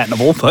not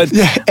patentable, but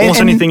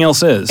almost anything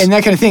else is. And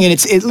that kind of thing. And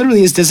it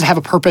literally is, does it have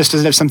a purpose?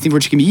 Does it have something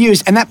which can be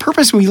used? And that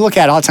purpose, when we look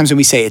at a lot of times when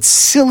we say it's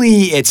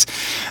silly, it's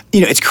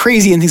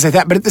crazy and things like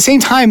that. But at the same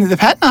time, the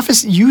Patent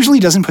Office usually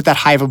doesn't put that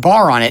high of a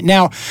bar on it.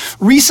 Now,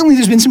 recently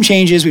there's been some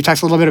changes. We've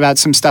talked a little bit about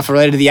some stuff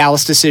related to the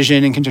Alice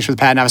decision in conjunction with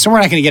the Patent Office, and we're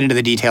not going to get into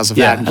the details of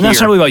that and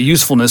that's not really about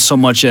usefulness so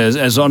much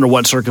as under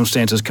what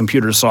circumstances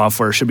computer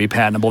software should be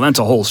patentable. That's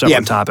a whole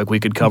separate topic we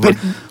could cover.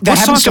 But that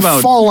happens to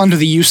fall under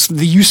the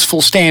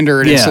useful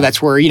standard, and so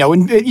that's where,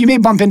 and you may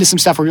bump into some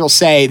stuff where you'll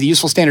say the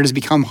useful standard has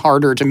become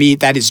harder to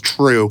meet. That is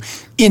true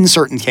in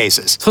certain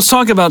cases. So let's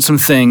talk about some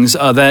things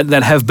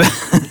that have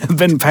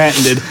been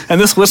patented,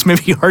 and this list may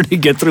be hard to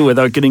get through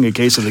without getting a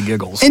case of the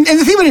giggles. And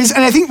the thing about it is,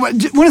 and I think one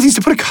of the things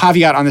to put a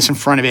caveat on this in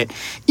front of it,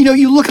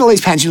 you look at all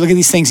these patents, you look at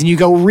these things, and you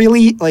go,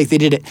 really? Like, they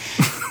did it.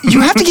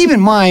 You have to keep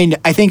in mind,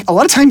 I think, a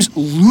lot of times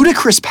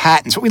ludicrous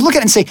patents, what we look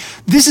at and say,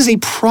 this is a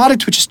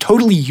product which is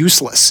totally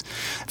useless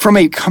from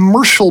a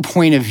commercial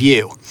point of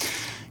view,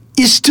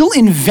 is still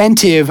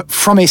inventive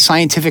from a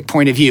scientific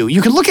point of view.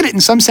 You can look at it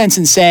in some sense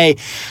and say,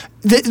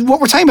 what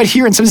we're talking about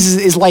here in some senses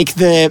is like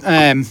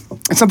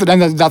it's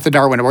something not the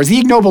Darwin Awards, the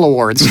Ig Nobel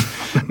Awards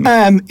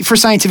for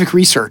scientific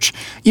research.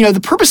 The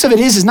purpose of it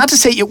is not to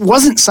say it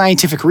wasn't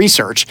scientific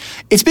research.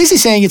 It's basically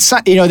saying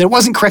that it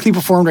wasn't correctly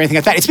performed or anything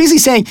like that. It's basically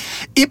saying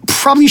it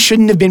probably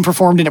shouldn't have been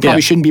performed and it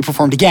probably shouldn't be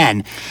performed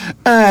again.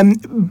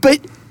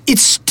 But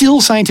it's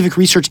still scientific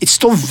research. It's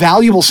still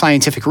valuable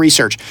scientific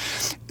research.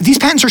 These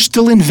patents are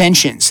still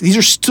inventions. These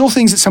are still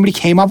things that somebody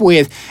came up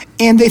with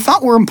and they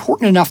thought were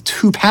important enough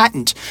to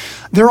patent.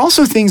 There are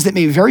also things that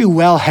may very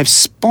well have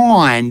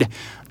spawned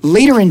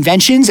later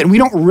inventions, and we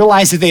don't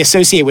realize that they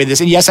associate with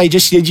this. And yes, I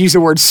just did use the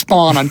word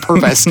spawn on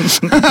purpose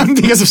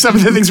because of some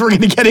of the things we're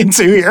going to get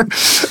into here.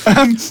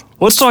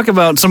 Let's talk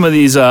about some of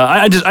these.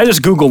 I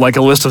just Googled like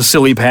a list of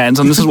silly patents,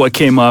 and this is what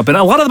came up. And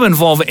a lot of them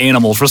involve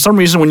animals. For some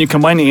reason, when you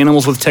combine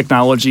animals with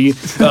technology,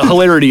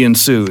 hilarity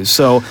ensues.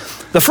 So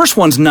the first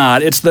one's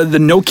not. It's the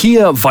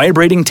Nokia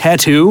vibrating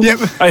tattoo. Yep.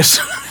 I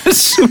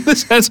assume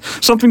this has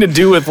something to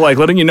do with like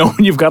letting you know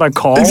when you've got a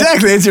call.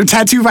 Exactly. It's your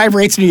tattoo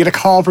vibrates and you get a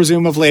call,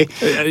 presumably.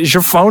 Is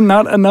your phone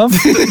not enough?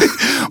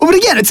 Well, but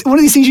again, it's one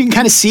of these things you can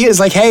kind of see as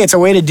like, hey, it's a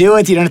way to do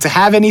it. You don't have to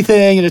have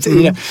anything.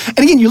 And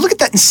again, you look at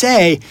that and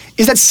say,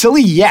 is that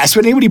silly? Yes.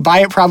 Would anybody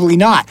buy it? Probably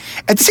not.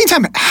 At the same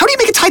time, how do you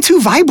make a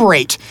tattoo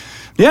vibrate?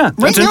 Yeah,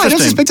 right now, I don't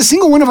suspect a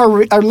single one of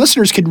our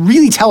listeners could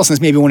really tell us, unless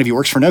maybe one of you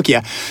works for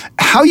Nokia,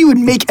 how you would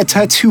make a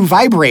tattoo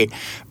vibrate.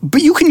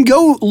 But you can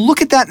go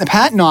look at that in the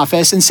patent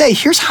office and say,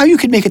 here's how you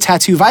could make a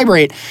tattoo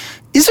vibrate.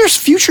 Is there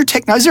future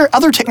technology? Is there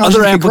other technology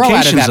that could grow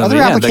out of that? Other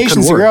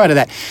applications that grow out of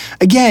that?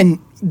 Again,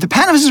 the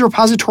patent office is a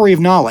repository of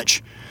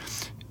knowledge.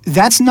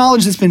 That's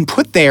knowledge that's been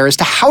put there as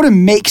to how to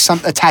make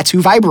a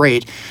tattoo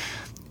vibrate.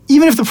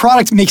 Even if the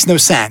product makes no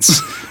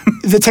sense,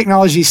 the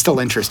technology is still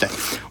interesting.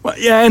 Well,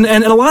 yeah, and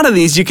a lot of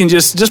these you can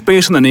just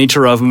based on the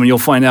nature of them, and you'll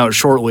find out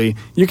shortly,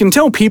 you can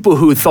tell people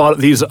who thought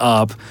these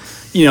up,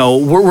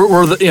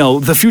 were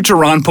the future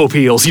Ron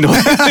Popeils,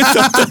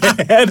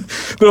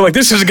 they're like,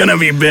 this is going to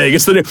be big.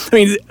 All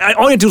you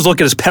have to do is look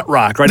at his pet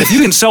rock, right? If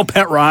you can sell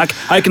pet rock,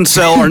 I can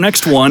sell our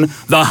next one,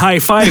 the high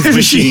five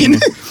machine.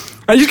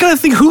 I just gotta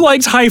think, who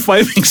likes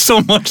high-fiving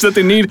so much that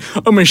they need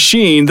a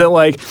machine that,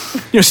 like,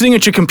 sitting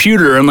at your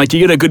computer and, like, you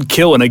get a good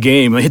kill in a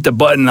game and hit the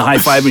button, the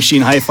high-five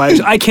machine high-fives.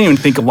 I can't even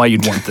think of why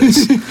you'd want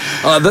this.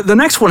 The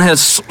next one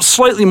has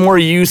slightly more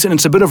use, and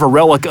it's a bit of a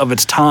relic of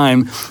its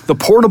time, the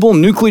portable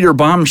nuclear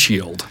bomb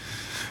shield.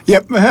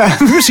 Yep.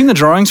 Have you ever seen the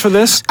drawings for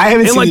this? I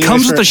haven't seen it. It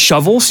comes with a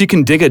shovel so you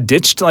can dig a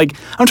ditch.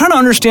 I'm trying to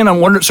understand on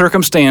what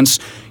circumstance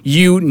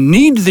you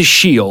need the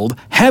shield,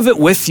 have it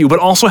with you, but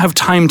also have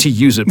time to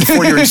use it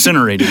before you're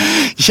incinerated.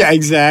 Yeah,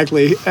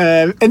 exactly.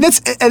 And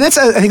that's I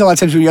think a lot of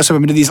times when you also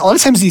come into these, a lot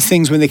of times these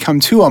things when they come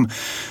to them,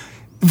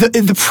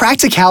 the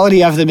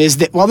practicality of them is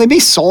that while they may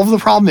solve the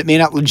problem, it may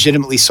not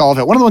legitimately solve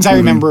it. One of the ones I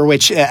remember,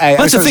 which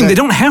that's the thing, they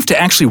don't have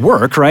to actually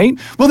work, right?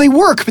 Well, they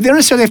work, but they don't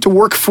necessarily have to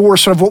work for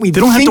sort of what we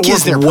think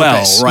is their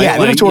purpose. Right? Yeah, they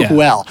don't have to work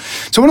well.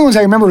 So one of the ones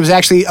I remember was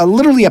actually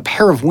literally a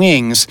pair of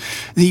wings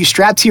that you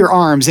strapped to your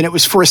arms, and it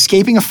was for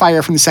escaping a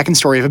fire from the second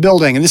story of a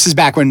building. And this is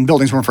back when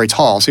buildings weren't very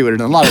tall, so you would have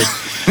done a lot of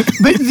it.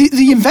 But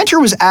the inventor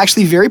was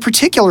actually very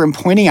particular in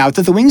pointing out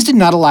that the wings did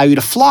not allow you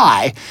to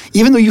fly,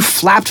 even though you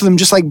flapped them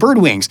just like bird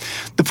wings.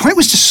 The point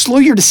was to slow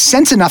your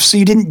descent enough so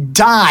you didn't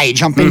die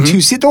jumping 2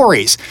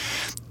 stories.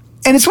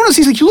 And it's one of those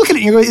things like you look at it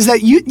and you go, is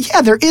that you?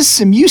 Yeah, there is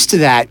some use to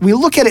that. We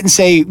look at it and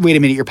say, wait a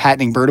minute, you're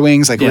patenting bird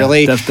wings? Like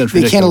really? That's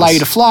they can't allow you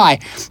to fly.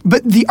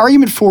 But the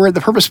argument for it,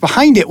 the purpose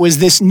behind it was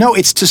this, no,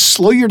 it's to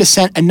slow your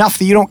descent enough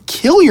that you don't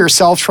kill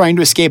yourself trying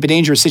to escape a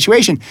dangerous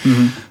situation.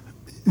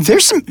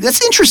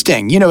 That's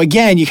interesting.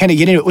 Again, you kind of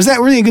get into it. Was that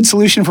really a good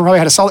solution for probably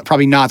how to solve it?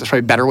 Probably not. There's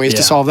probably better ways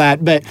to solve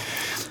that. But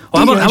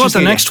well, how about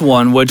the next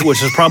one, which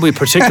is probably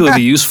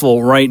particularly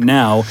useful right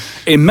now?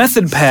 A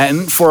method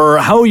patent for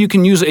how you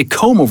can use a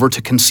comb over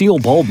to conceal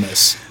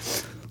baldness.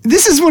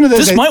 This is one of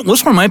those...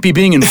 This one might be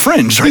being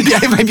infringed, right? Yeah,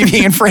 it might be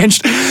being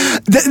infringed.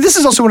 This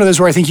is also one of those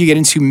where I think you get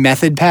into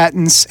method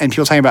patents and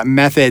people talking about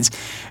methods.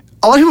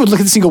 A lot of people would look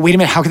at this and go, wait a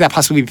minute, how could that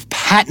possibly be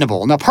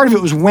patentable? Now, part of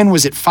it was when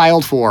was it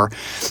filed for?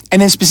 And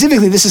then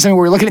specifically, this is something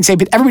where we look at it and say,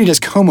 but everybody does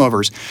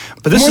comb-overs.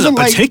 But this is a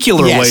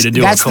particular way to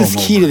do a comb-over. That's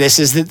the key to this,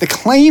 is that the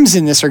claims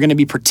in this are going to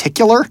be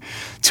particular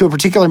to a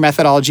particular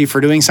methodology for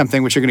doing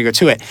something, which are going to go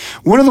to it.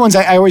 One of the ones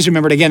I always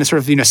remembered, again, is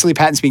sort of silly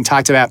patents being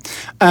talked about.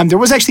 There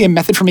was actually a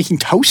method for making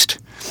toast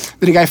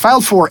that a guy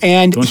filed for,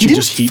 and he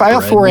didn't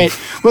file for it.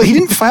 Well, he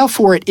didn't file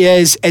for it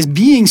as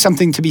being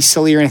something to be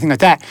silly or anything like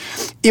that.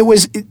 It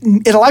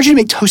allowed you to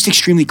make toast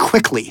extremely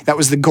quickly. That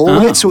was the goal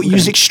of it. So it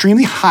used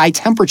extremely high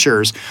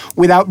temperatures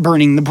without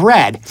burning the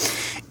bread.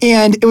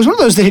 And it was one of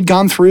those that had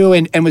gone through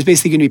and was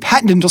basically going to be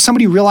patented until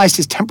somebody realized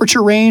his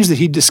temperature range that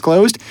he'd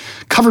disclosed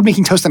covered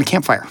making toast on a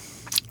campfire.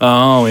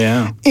 Oh,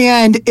 yeah.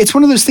 And it's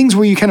one of those things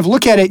where you kind of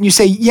look at it and you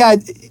say, yeah,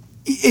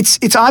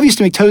 it's obvious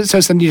to make toast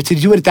and to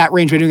do it at that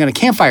range by doing it on a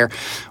campfire.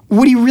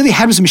 What he really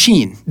had was a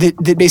machine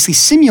that basically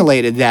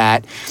simulated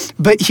that,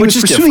 but he was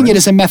pursuing it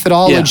as a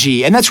methodology.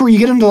 Yeah. And that's where you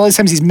get into a lot of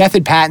times these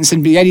method patents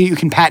and the idea you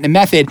can patent a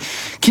method.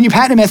 Can you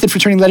patent a method for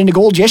turning lead into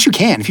gold? Yes, you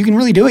can. If you can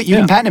really do it, you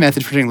can patent a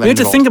method for turning lead into gold.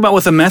 You have to think about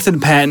with a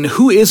method patent,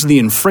 who is the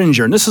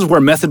infringer? And this is where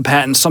method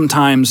patents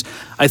sometimes,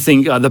 I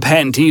think, the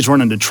patentees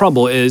run into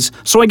trouble is,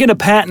 so I get a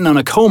patent on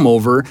a comb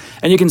over,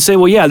 and you can say,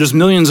 well, yeah, there's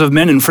millions of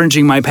men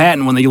infringing my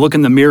patent when they look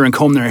in the mirror and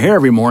comb their hair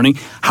every morning.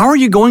 How are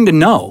you going to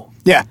know?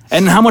 Yeah.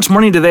 And how much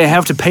money do they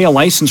have to pay a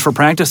license for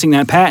practicing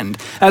that patent?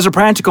 As a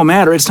practical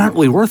matter, it's not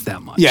really worth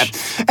that much. Yeah.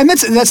 And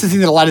that's the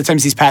thing that a lot of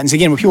times these patents,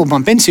 again, what people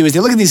bump into is they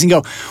look at these and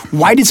go,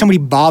 why did somebody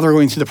bother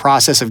going through the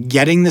process of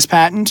getting this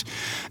patent?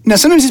 Now,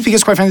 sometimes it's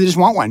because, quite frankly, they just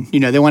want one.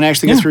 They want to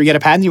actually go through and get a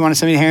patent. You want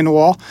somebody to hang on the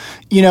wall.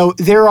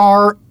 There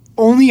are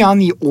only on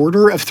the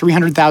order of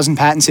 300,000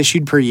 patents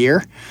issued per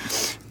year.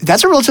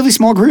 That's a relatively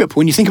small group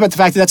when you think about the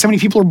fact that that's how many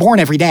people are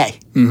born every day.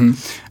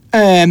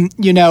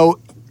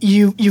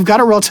 You've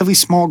got a relatively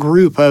small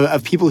group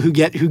of people who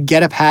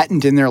get a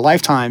patent in their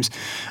lifetimes.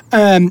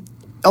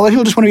 A lot of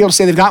people just want to be able to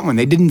say they've got one.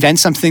 They did invent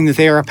something that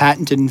they are a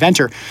patented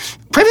inventor.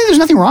 Probably there's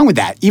nothing wrong with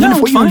that. Even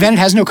if what you invented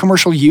has no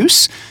commercial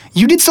use,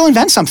 you did still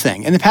invent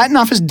something. And the Patent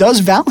Office does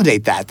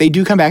validate that. They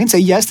do come back and say,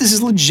 yes, this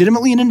is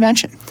legitimately an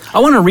invention. I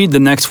want to read the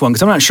next one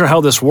because I'm not sure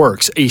how this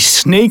works. A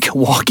snake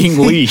walking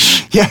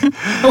leash. Yeah.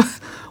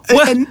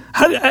 What?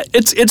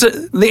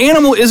 The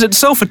animal is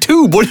itself a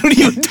tube. What do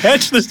you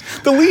attach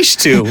the leash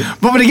to?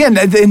 But again,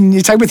 then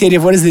you talk about the idea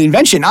of what is the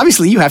invention.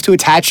 Obviously, you have to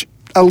attach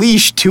a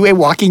leash to a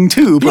walking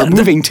tube or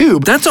moving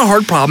tube. That's a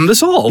hard problem to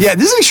solve. Yeah,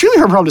 this is an extremely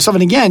hard problem to solve.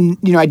 And again,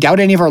 I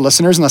doubt any of our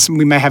listeners, unless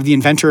we might have the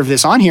inventor of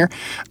this on here,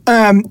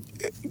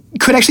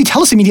 could actually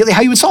tell us immediately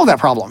how you would solve that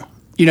problem.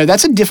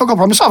 That's a difficult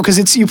problem to solve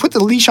because you put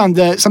the leash on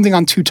something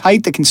on too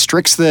tight that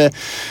constricts the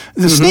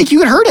snake, you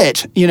could hurt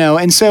it,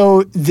 and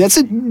so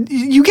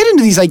you get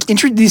into these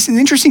these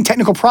interesting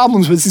technical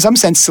problems with, in some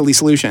sense, silly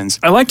solutions.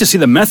 I like to see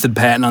the method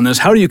patent on this.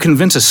 How do you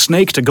convince a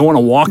snake to go on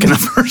a walk in the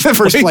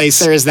first place?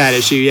 There is that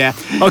issue, yeah.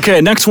 Okay,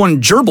 next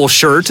one, gerbil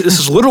shirt. This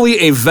is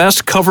literally a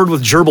vest covered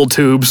with gerbil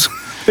tubes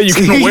that you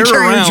can wear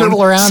around. Your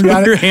gerbil around so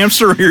your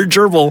hamster or your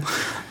gerbil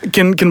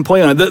can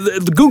play on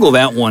it. Google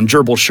that one,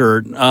 gerbil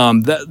shirt.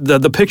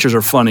 The pictures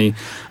are funny.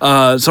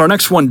 So our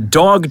next one,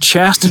 dog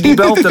chastity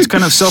belt. That's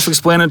kind of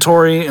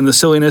self-explanatory, and the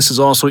silliness is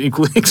also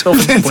equally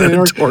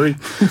self-explanatory.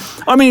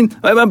 I mean,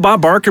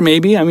 Bob Barker,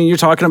 maybe. I mean, you're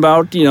talking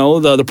about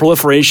the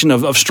proliferation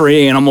of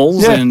stray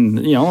animals, and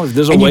if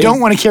there's a way. You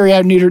don't want to carry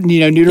out neutering.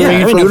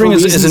 Neutering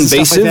is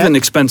invasive and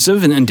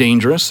expensive and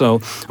dangerous.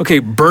 So, okay,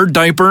 bird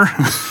diaper.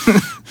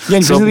 Yeah,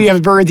 and you have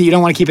a bird that you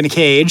don't want to keep in a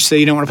cage, so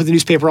you don't want to put the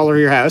newspaper all over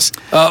your house.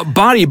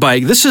 Body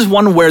bike. This is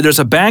one where there's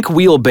a back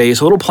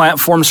wheelbase, a little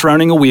platform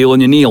surrounding a wheel, and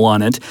you kneel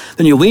on it.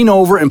 Then you lean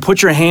over and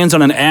put your hands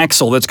on an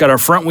axle that's got a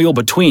front wheel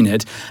between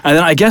it. And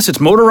then I guess it's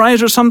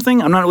motorized or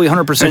something. I'm not really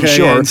 100%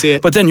 sure. Yeah, I didn't see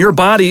it. But then your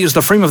body is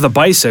the frame of the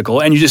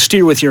bicycle, and you just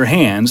steer with your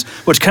hands,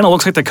 which kind of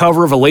looks like the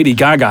cover of a Lady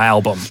Gaga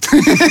album.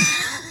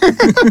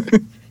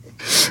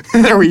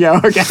 There we go.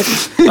 Okay.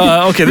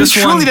 Okay. This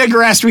we one. Truly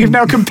digressed. We have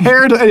now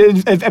compared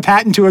a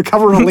patent to a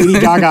cover of a Lady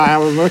Gaga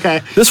album.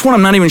 Okay. This one,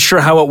 I'm not even sure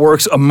how it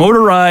works. A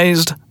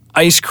motorized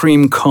ice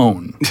cream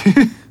cone.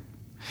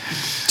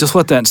 Just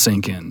let that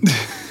sink in.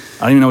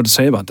 I don't even know what to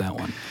say about that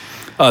one.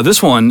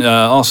 This one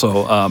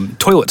also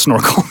toilet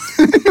snorkel.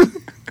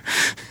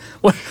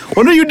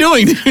 What are you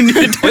doing? Do you need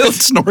a toilet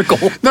snorkel?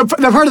 The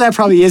part of that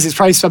probably it's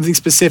probably something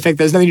specific.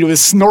 There's nothing to do with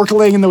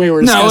snorkeling in the way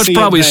we're discussing No, it's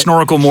probably it,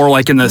 snorkel more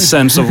like in the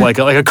sense of like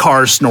a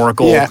car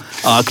snorkel. Yeah.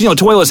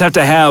 Toilets have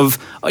to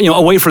have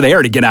a way for the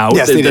air to get out.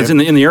 Yes, they that's do.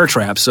 in the air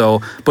trap.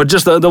 So, but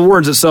just the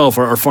words itself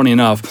are funny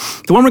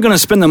enough. The one we're going to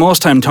spend the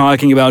most time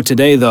talking about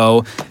today,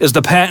 though, is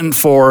the patent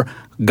for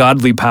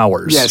godly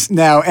powers. Yes.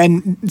 Now,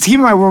 and to keep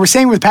in mind, when we're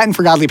saying with patent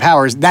for godly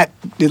powers, that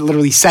it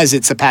literally says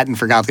it's a patent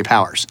for godly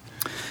powers.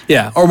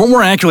 Yeah, or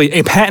more accurately,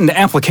 a patent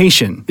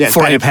application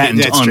for a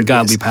patent on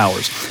godly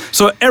powers.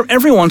 So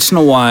every once in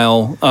a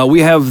while,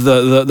 we have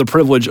the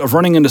privilege of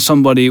running into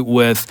somebody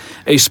with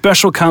a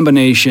special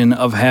combination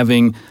of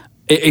having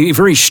a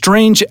very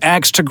strange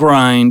axe to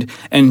grind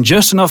and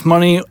just enough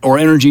money or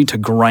energy to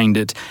grind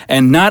it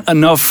and not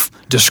enough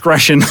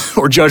discretion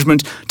or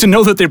judgment to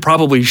know that they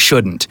probably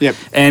shouldn't. Yep.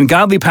 And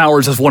godly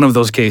powers is one of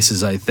those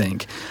cases, I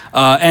think.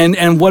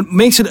 And what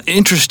makes it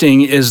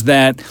interesting is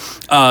that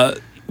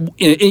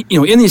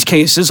in these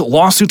cases,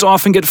 lawsuits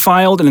often get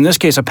filed, and in this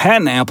case, a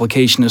patent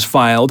application is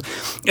filed,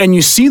 and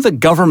you see the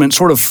government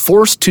sort of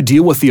forced to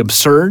deal with the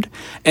absurd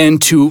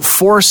and to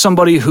force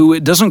somebody who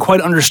doesn't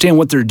quite understand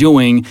what they're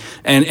doing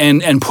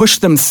and push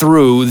them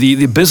through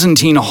the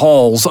Byzantine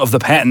halls of the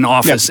patent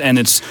office, and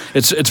it's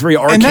very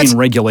arcane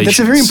regulations.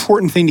 That's a very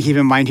important thing to keep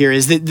in mind here,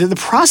 is that the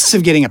process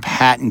of getting a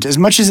patent, as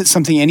much as it's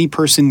something any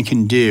person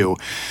can do,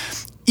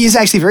 is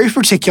actually very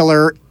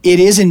particular. It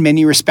is, in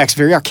many respects,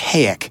 very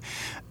archaic.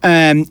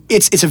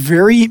 It's a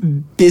very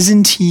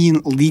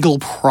Byzantine legal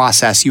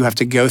process you have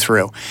to go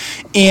through.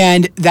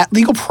 And that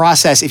legal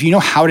process, if you know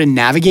how to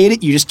navigate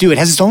it, you just do it. It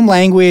has its own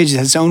language, it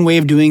has its own way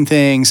of doing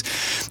things.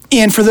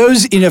 And for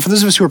those of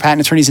us who are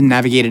patent attorneys and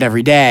navigate it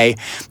every day,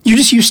 you're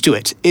just used to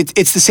it.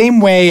 It's the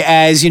same way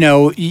as,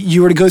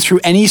 you were to go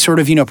through any sort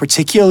of,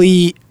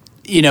 particularly,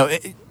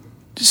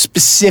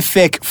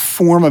 specific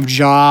form of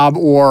job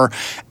or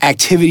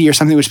activity or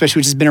something, which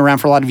has been around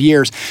for a lot of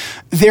years.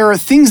 There are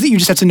things that you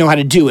just have to know how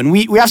to do. And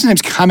we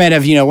oftentimes comment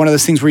of, one of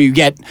those things where you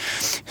get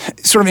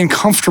sort of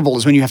uncomfortable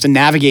is when you have to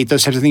navigate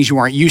those types of things you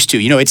aren't used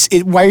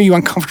to. Why are you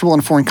uncomfortable in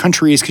a foreign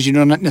country is because you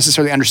don't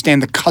necessarily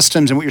understand the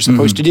customs and what you're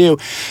supposed to do.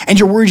 And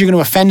you're worried you're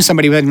going to offend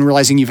somebody without even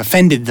realizing you've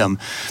offended them.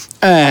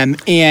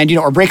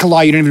 Or break a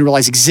law you don't even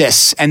realize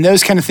exists. And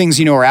those kind of things,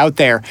 are out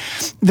there.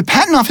 The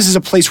Patent Office is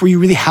a place where you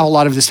really have a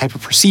lot of this type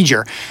of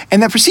procedure.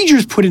 And that procedure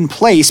is put in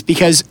place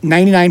because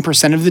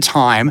 99% of the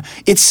time,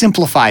 it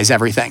simplifies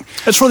everything.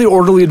 It's for the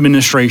orderly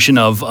administration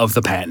of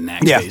the Patent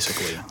Act,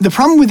 basically. The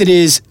problem with it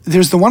is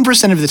there's the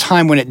 1% of the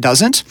time when it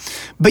doesn't,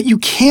 but you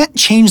can't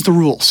change the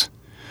rules.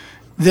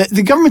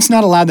 The government's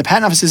not allowed, the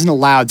Patent Office isn't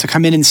allowed to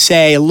come in and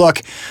say,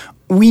 look,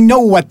 we know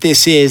what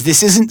this is.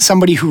 This isn't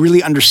somebody who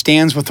really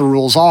understands what the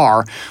rules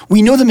are.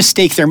 We know the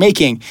mistake they're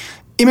making.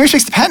 In many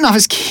respects, the Patent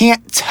Office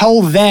can't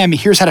tell them,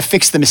 here's how to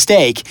fix the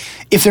mistake,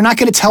 if they're not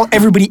going to tell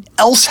everybody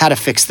else how to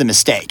fix the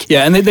mistake.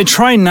 Yeah, and they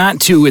try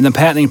not to, in the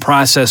patenting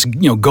process,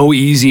 go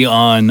easy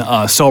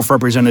on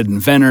self-represented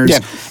inventors. Yeah.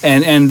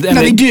 And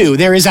they do.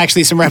 There is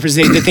actually some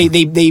representation that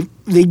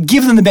they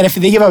give them the benefit.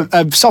 They give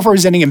a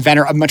self-representing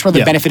inventor much more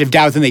the benefit of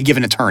doubt than they give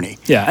an attorney.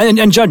 Yeah,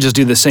 and judges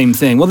do the same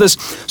thing. Well,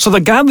 so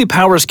the Godly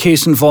Powers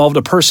case involved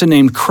a person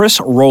named Chris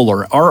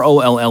Roller,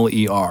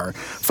 Roller,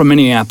 from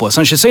Minneapolis.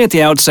 And I should say at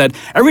the outset,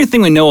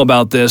 everything we know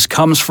about this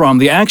comes from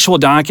the actual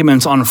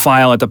documents on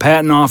file at the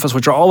Patent Office,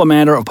 which are all a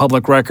matter of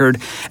public record,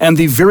 and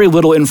the very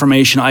little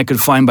information I could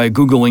find by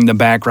Googling the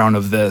background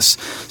of this.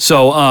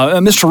 So,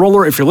 Mr.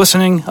 Roller, if you're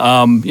listening,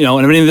 and if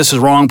any of this is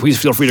wrong, please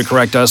feel free to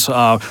correct us.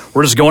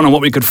 We're just going on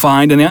what we could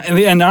find.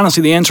 And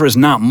honestly, the answer is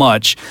not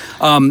much.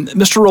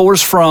 Mr.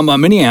 Roller's from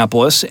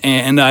Minneapolis,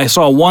 and I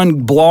saw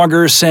one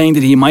blogger saying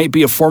that he might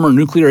be a former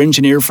nuclear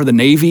engineer for the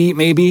Navy,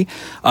 maybe,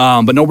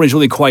 but nobody's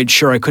really quite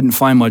sure. I couldn't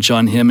find much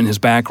on him and his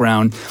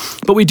background.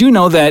 But we do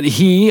know that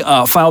he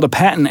filed a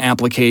patent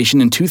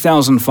application in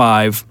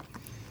 2005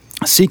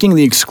 seeking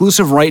the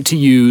exclusive right to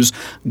use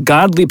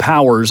godly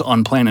powers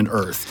on planet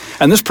Earth.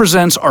 And this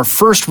presents our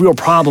first real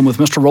problem with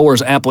Mr.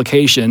 Roller's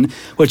application,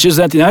 which is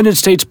that the United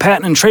States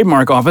Patent and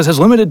Trademark Office has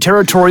limited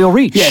territorial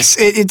reach. Yes,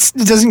 it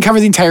doesn't cover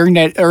the entire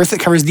Earth. It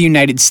covers the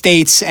United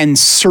States and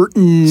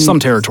some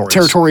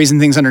territories and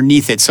things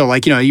underneath it. So, a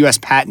U.S.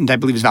 patent, I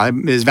believe,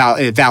 is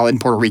valid in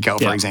Puerto Rico,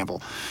 for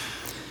example.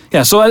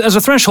 Yeah, so as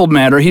a threshold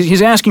matter,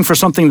 he's asking for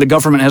something the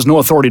government has no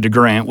authority to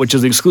grant, which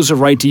is the exclusive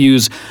right to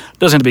use,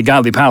 doesn't have to be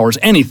godly powers,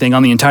 anything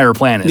on the entire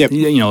planet. Yep.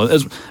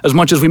 As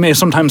much as we may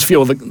sometimes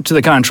feel to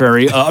the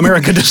contrary,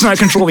 America does not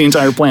control the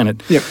entire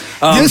planet. Yep.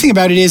 The other thing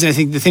about it is, and I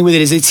think the thing with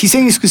it is, he's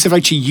saying exclusive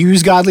right to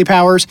use godly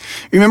powers.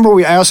 Remember,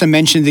 I also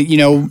mentioned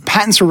that,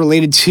 patents are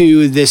related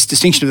to this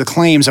distinction of the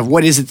claims of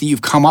what is it that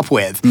you've come up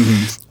with.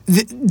 Mm-hmm.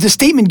 the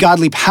statement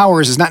godly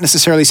powers is not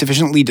necessarily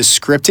sufficiently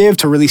descriptive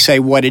to really say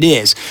what it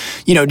is.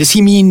 Does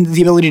he mean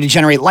the ability to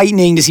generate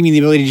lightning? Does he mean the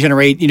ability to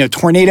generate,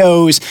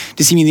 tornadoes?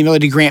 Does he mean the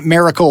ability to grant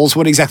miracles?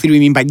 What exactly do we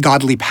mean by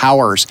godly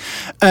powers?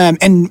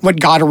 And what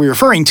god are we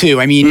referring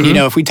to? I mean,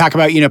 if we talk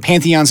about,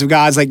 pantheons of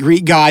gods like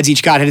Greek gods,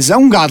 each god had his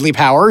own godly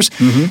powers.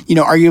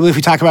 Arguably, if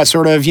we talk about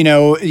sort of,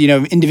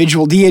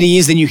 individual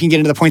deities, then you can get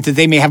into the point that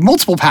they may have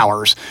multiple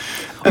powers.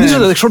 And these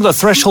are sort of the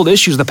threshold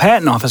issues the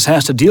Patent Office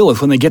has to deal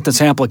with when they get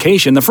this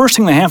application. The first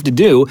thing they have to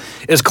do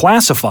is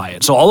classify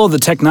it. So all of the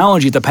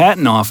technology at the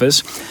Patent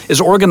Office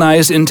is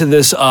organized into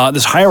this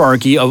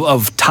hierarchy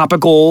of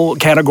topical,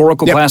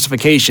 categorical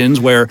classifications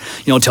where,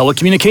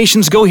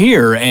 telecommunications go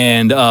here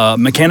and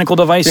mechanical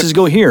devices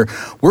go here.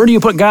 Where do you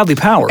put godly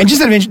power? And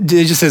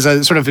just as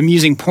a sort of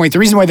amusing point, the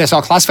reason why that's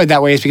all classified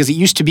that way is because it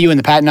used to be when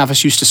the Patent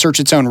Office used to search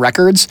its own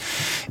records,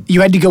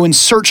 you had to go and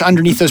search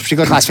underneath those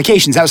particular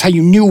classifications. That was how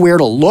you knew where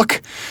to look.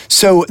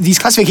 So these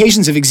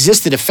classifications have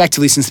existed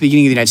effectively since the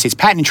beginning of the United States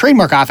Patent and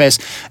Trademark Office.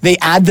 They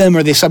add them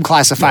or they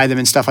subclassify them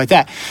and stuff like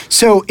that.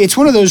 So it's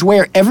one of those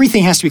where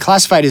everything has to be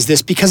classified as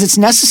this because it's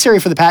necessary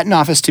for the Patent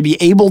Office to be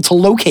able to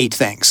locate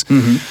things.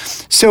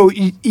 So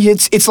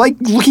it's like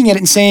looking at it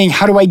and saying,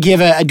 how do I give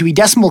a Dewey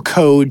Decimal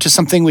Code to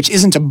something which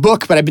isn't a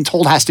book but I've been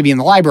told has to be in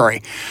the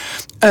library?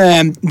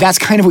 That's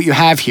kind of what you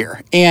have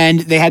here.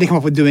 And they had to come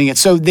up with doing it.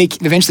 So they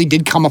eventually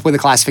did come up with a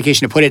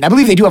classification to put it. And I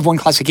believe they do have one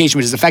classification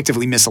which is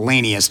effectively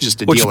miscellaneous just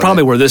to deal with it. Which is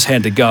probably where this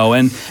had to go.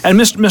 And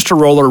Mr.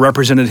 Roller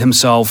represented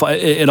himself,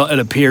 it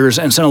appears,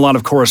 and sent a lot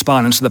of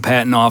correspondence to the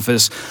Patent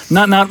Office,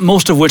 not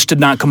most of which did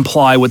not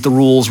comply with the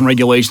rules and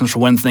regulations for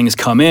when things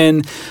come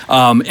in.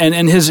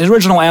 And his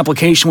original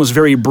application was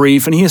very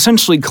brief, and he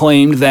essentially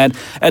claimed that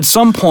at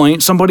some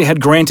point somebody had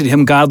granted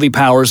him godly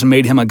powers and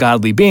made him a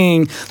godly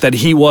being, that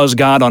he was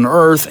God on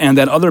earth, and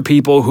that other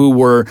people who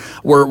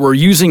were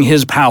using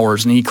his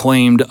powers, and he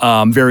claimed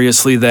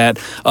variously that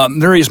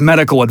various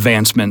medical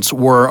advancements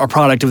were a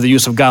product of the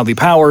use of godly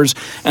powers,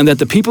 and that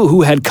the people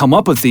who had come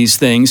up with these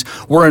things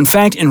were in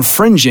fact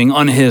infringing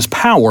on his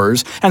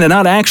powers, and had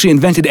not actually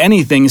invented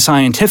anything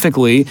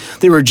scientifically.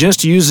 They were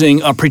just using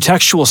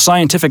pretextual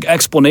scientific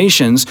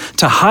explanations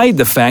to hide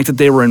the fact that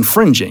they were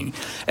infringing.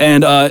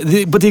 And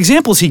but the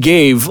examples he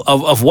gave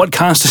of what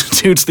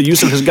constitutes the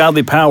use of his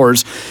godly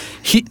powers,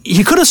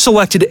 he could have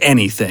selected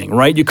anything,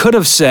 right? You could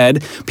have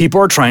said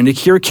people are trying to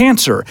cure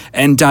cancer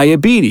and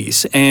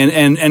diabetes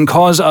and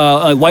cause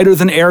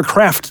lighter-than-air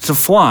craft to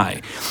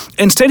fly.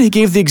 Instead, he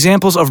gave the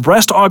examples of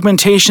breast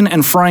augmentation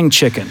and frying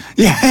chicken.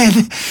 Yeah,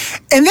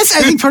 and that's,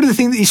 I think, part of the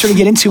thing that you sort of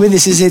get into with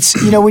this is it's,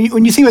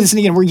 when you think about this, and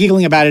again, we're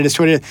giggling about it, it's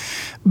sort of,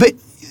 but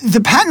the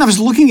Patent Office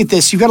looking at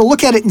this, you've got to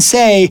look at it and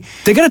say...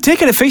 They got to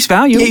take it at face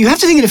value. Yeah, you have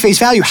to take it at face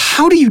value.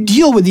 How do you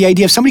deal with the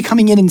idea of somebody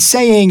coming in and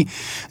saying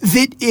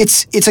that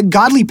it's a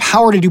godly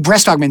power to do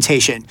breast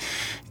augmentation?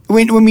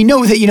 When we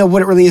know that,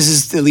 what it really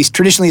is at least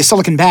traditionally a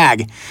silicon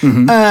bag.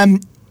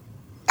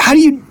 How do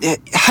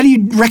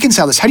you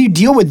reconcile this? How do you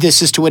deal with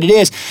this as to what it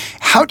is?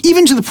 How,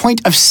 even to the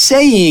point of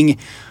saying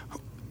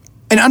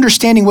and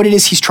understanding what it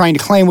is he's trying to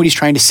claim, what he's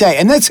trying to say.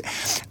 And that's,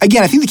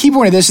 again, I think the key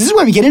point of this is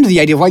why we get into the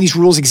idea of why these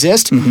rules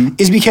exist,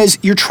 is because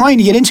you're trying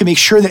to get into make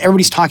sure that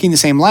everybody's talking the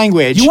same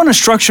language. You want a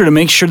structure to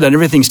make sure that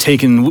everything's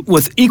taken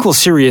with equal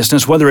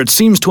seriousness, whether it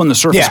seems to on the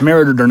surface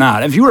merited or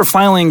not. If you were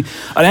filing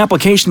an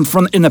application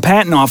in the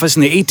Patent Office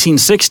in the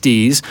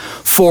 1860s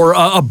for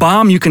a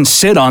bomb you can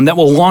sit on that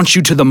will launch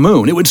you to the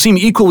moon, it would seem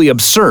equally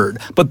absurd.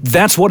 But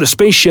that's what a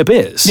spaceship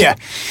is. Yeah,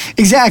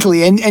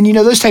 exactly. And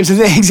those types of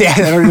things,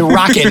 or the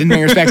rocket in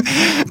many respects.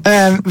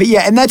 But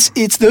yeah, and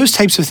it's those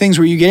types of things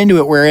where you get into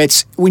it where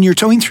it's, when you're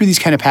going through these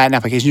kind of patent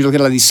applications, you look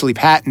at all these silly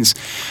patents,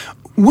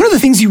 one of the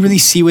things you really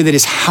see with it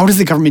is how does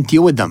the government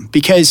deal with them?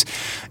 Because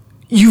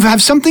you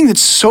have something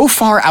that's so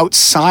far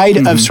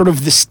outside of sort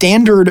of the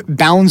standard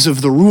bounds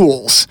of the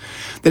rules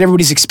that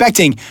everybody's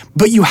expecting,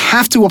 but you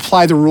have to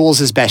apply the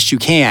rules as best you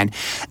can.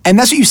 And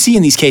that's what you see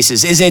in these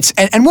cases, is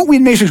and what we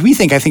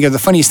think are the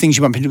funniest things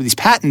you bump into with these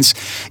patents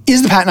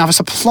is the Patent Office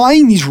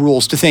applying these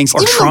rules to things. Or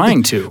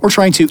trying to.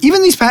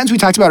 Even these patents we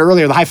talked about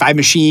earlier, the high-five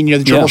machine, the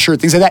gerbil shirt,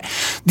 things like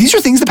that, these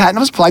are things the Patent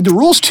Office applied the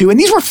rules to, and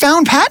these were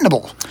found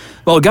patentable.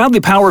 Well, Godly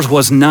Powers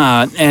was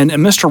not, and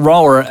Mr.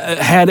 Roller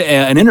had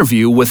an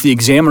interview with the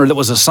examiner that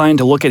was assigned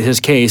to look at his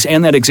case,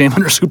 and that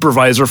examiner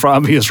supervisor for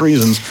obvious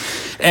reasons.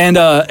 And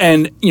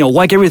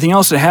like everything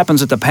else that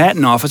happens at the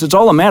Patent Office, it's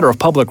all a matter of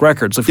public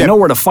records. If you know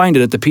where to find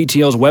it at the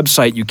PTO's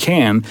website, you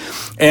can,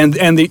 and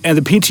the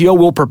PTO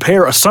will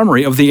prepare a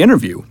summary of the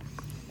interview.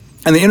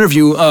 And the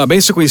interview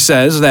basically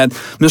says that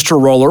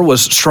Mr. Roller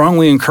was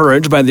strongly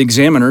encouraged by the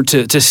examiner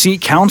to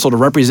seek counsel to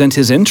represent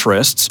his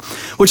interests,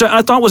 which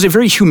I thought was a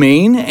very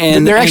humane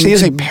and... There actually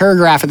is a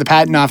paragraph at the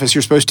Patent Office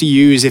you're supposed to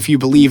use if you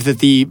believe that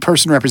the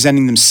person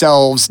representing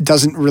themselves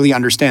doesn't really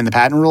understand the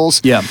patent rules.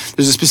 Yeah.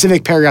 There's a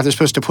specific paragraph they're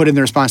supposed to put in the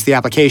response to the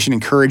application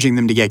encouraging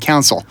them to get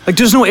counsel. Like,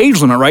 there's no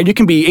age limit, right? You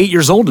can be 8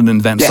 years old and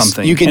invent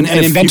something. You can,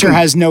 an inventor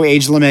has no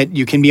age limit.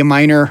 You can be a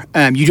minor.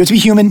 You do have to be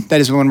human.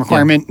 That is one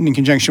requirement in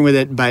conjunction with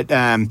it, but...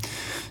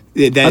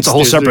 That's a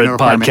whole separate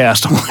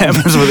podcast on what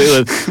happens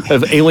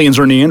with aliens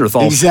or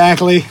Neanderthals.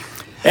 Exactly.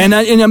 And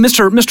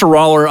Mr.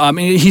 Roller,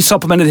 he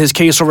supplemented his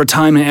case over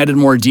time and added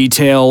more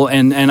detail.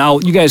 And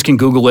you guys can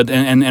Google it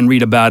and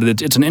read about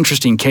it. It's an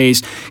interesting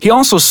case. He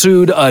also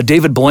sued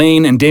David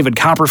Blaine and David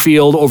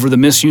Copperfield over the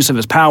misuse of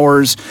his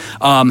powers.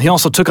 He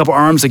also took up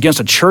arms against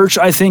a church,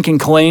 I think, and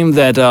claimed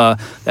that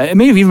it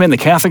may have even been the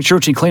Catholic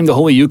Church. He claimed the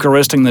Holy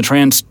Eucharist and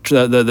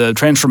the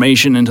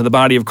transformation into the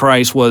body of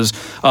Christ was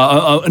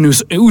an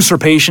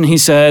usurpation, he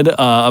said,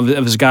 of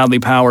his godly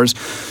powers.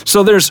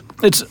 So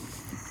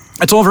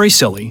it's all very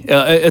silly.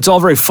 It's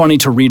all very funny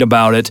to read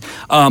about it.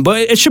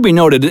 But it should be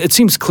noted, it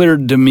seems clear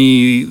to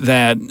me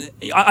that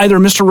either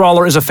Mr.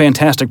 Roller is a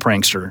fantastic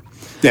prankster,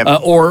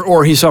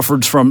 or he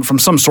suffered from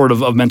some sort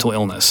of mental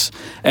illness.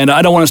 And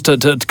I don't want us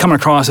to come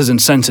across as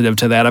insensitive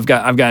to that. I've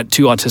got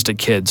 2 autistic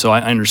kids, so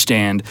I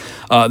understand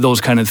those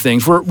kind of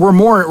things. We're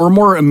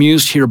more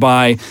amused here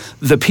by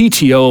the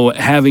PTO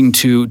having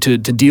to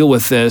deal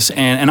with this.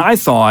 And I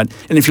thought,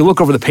 and if you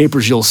look over the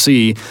papers, you'll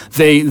see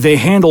they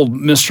handled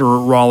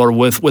Mr. Roller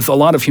with a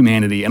lot of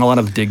humanity and a lot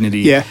of dignity.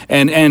 Yeah.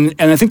 And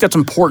I think that's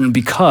important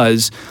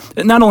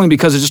not only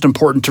because it's just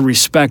important to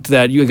respect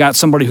that you got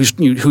somebody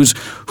who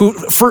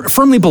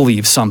firmly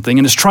believes something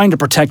and is trying to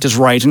protect his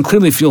rights and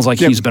clearly feels like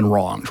he's been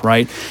wronged,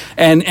 right?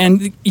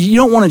 And you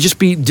don't want to just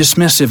be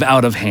dismissive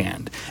out of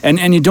hand.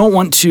 And you don't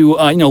want to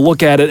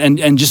look at it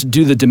and just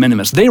do the de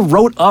minimis. They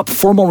wrote up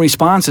formal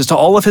responses to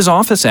all of his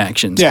office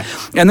actions. Yeah.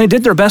 And they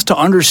did their best to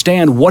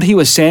understand what he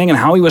was saying and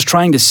how he was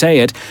trying to say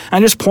it,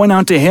 and just point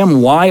out to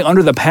him why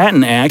under the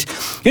Patent Act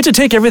you have to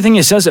take everything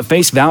he says at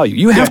face value.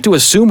 You have to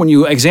assume when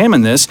you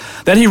examine this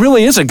that he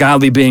really is a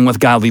godly being with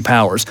godly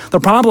powers.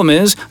 The problem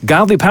is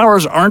godly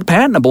powers aren't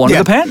patentable under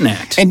the Patent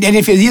Act. And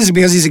if it is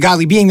because he's a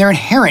godly being, they're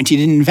inherent. He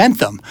didn't invent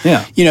them.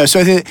 Yeah. So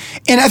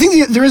and I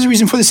think there is a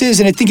reason for this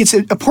and I think it's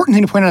an important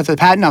thing to point out to the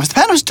Patent Office. The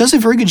Patent Office does a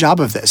very good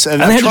job of this.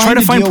 And they had to try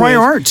to find prior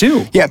art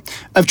too. Yeah,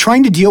 of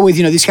trying to deal with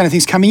these kind of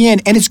things coming in,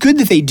 and it's good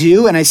that they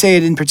do. And I say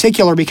it in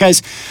particular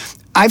because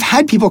I've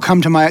had people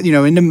come to my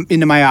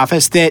into my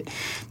office that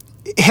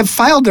have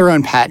filed their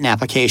own patent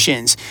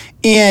applications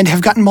and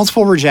have gotten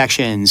multiple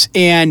rejections.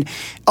 And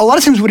a lot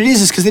of times what it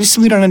is because they just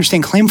simply don't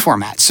understand claim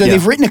formats. So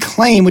they've written a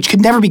claim which could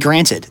never be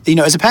granted.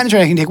 As a patent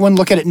attorney, I can take one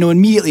look at it and know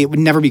immediately it would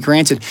never be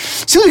granted.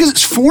 Simply because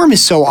its form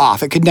is so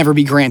off, it could never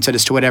be granted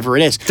as to whatever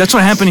it is. That's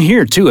what happened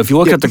here, too. If you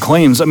look at the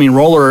claims,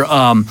 Roller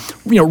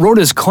wrote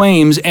his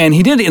claims, and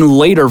he did in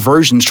later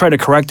versions try to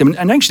correct them,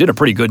 and actually did a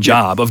pretty good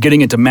job of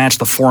getting it to match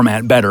the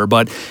format better.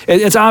 But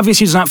it's obvious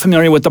he's not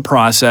familiar with the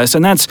process,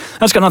 and that's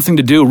got nothing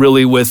to do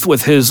really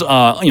with his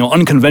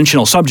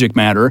unconventional subject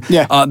matter.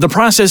 Yeah. The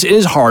process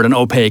is hard and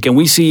opaque, and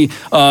we see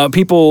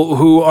people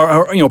who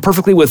are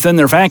perfectly within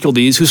their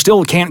faculties who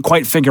still can't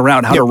quite figure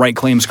out how to write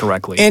claims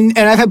correctly. And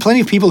I've had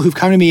plenty of people who've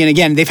come to me, and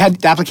again, they've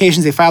had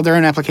applications, they filed their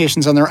own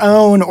applications on their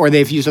own, or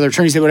they've used other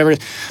attorneys, whatever it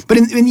is. But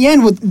in the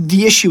end, what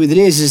the issue with it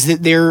is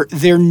that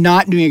they're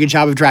not doing a good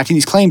job of drafting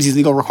these claims, these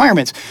legal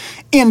requirements.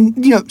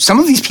 And some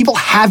of these people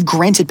have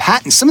granted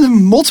patents, some of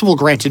them multiple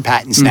granted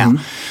patents now,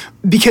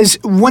 because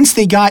once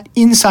they got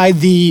inside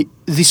the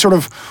sort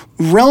of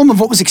realm of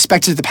what was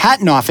expected at the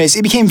Patent Office,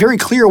 it became very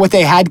clear what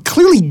they had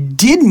clearly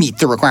did meet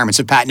the requirements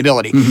of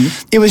patentability.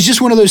 It was just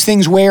one of those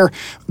things where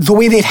the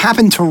way they'd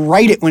happened to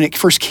write it when it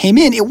first came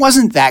in, it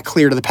wasn't that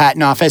clear to the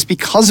Patent Office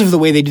because of the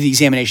way they do the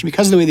examination,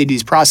 because of the way they do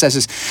these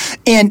processes.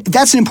 And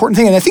that's an important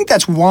thing. And I think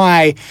that's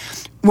why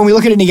when we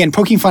look at it, and again,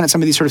 poking fun at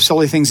some of these sort of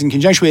silly things in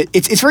conjunction with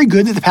it, it's very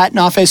good that the Patent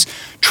Office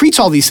treats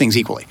all these things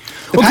equally.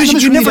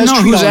 Because you never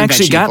know who's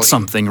actually got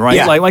something, right?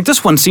 Yeah. Like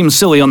this one seems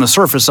silly on the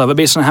surface of it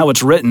based on how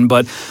it's written,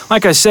 but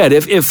like I said,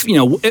 if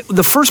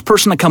the first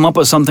person to come up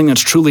with something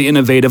that's truly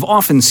innovative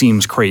often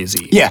seems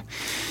crazy. Yeah.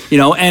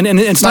 And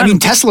it's not...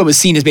 Tesla was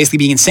seen as basically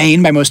being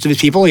insane by most of his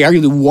people. He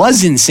arguably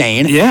was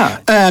insane. Yeah.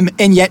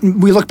 And yet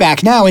we look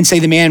back now and say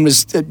the man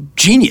was a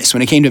genius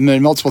when it came to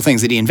multiple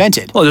things that he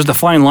invented. Well, there's the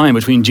fine line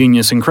between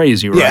genius and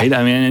crazy, right? Yeah.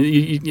 I mean,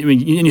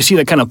 you see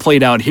that kind of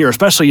played out here,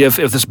 especially if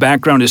this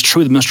background is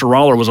true that Mr.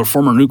 Roller was a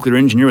former nuclear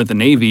engineer at the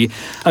Navy.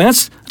 I mean,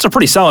 that's a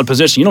pretty solid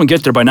position. You don't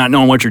get there by not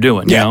knowing what you're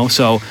doing, you know?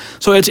 So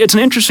it's an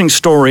interesting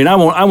story, and I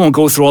won't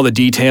go through all the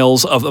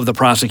details of the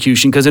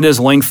prosecution because it is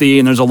lengthy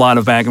and there's a lot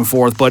of back and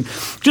forth, but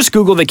just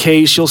Google the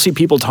case. You'll see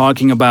people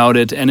talking about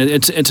it, and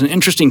it's an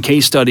interesting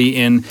case study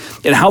in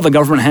how the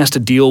government has to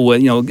deal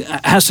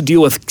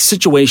with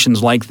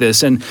situations like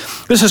this. And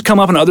this has come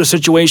up in other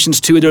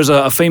situations too. There's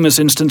a famous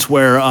instance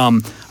where I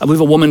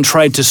believe a woman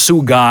tried to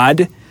sue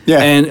God. Yeah.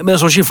 And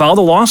so she filed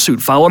a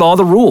lawsuit, followed all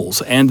the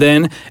rules, and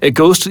then it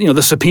goes to,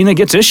 the subpoena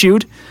gets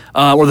issued,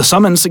 or the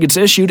summons gets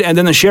issued, and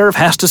then the sheriff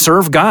has to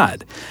serve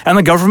God. And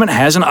the government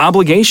has an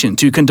obligation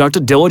to conduct a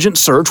diligent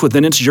search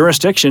within its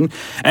jurisdiction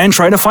and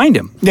try to find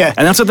him. Yeah.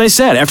 And that's what they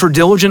said. After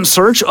diligent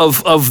search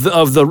of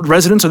the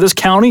residents of this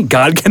county,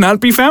 God cannot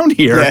be found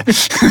here. Yeah.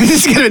 This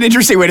is kind of an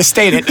interesting way to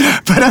state it.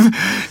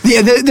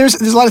 But there's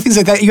a lot of things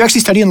like that. You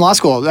actually study in law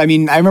school. I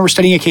mean, I remember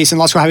studying a case in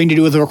law school having to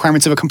do with the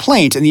requirements of a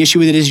complaint, and the issue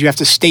with it is you have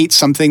to state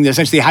something something,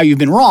 essentially how you've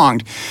been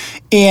wronged.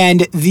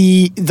 And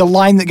the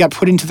line that got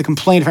put into the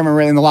complaint, if I remember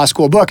right, in the law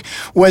school book,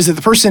 was that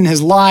the person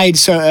has lied.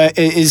 So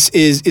is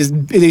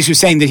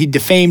saying that he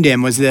defamed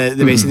him was the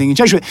basic thing in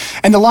judgment.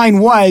 And the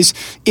line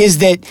is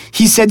that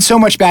he said so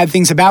much bad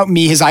things about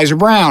me, his eyes are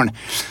brown.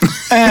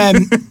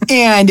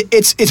 And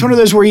it's one of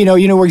those where you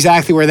know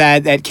exactly where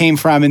that came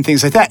from and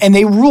things like that. And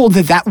they ruled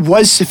that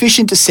was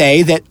sufficient to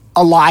say that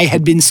a lie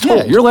had been told.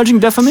 Yeah, you're alleging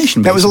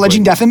defamation. That was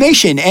alleging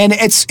defamation, and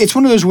it's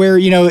one of those where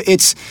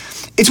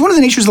it's one of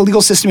the natures of the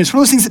legal system. It's one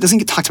of those things that doesn't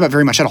get talked about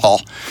very much at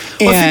all.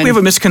 Well, I think we have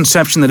a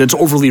misconception that it's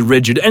overly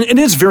rigid, and it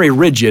is very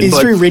rigid. It's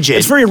very rigid.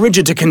 It's very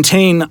rigid to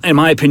contain, in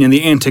my opinion,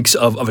 the antics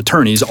of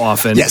attorneys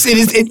often. Yes, it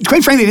is.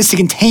 Quite frankly, it is to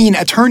contain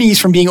attorneys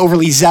from being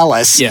overly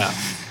zealous. Yeah.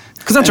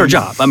 Because that's our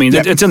job. I mean,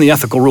 it's in the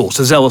ethical rules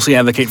to zealously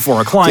advocate for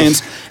our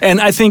clients,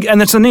 and I think, and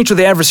that's the nature of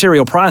the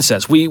adversarial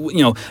process. We,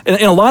 in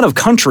a lot of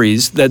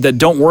countries that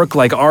don't work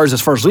like ours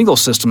as far as legal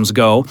systems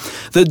go,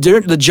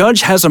 the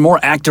judge has a more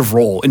active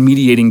role in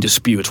mediating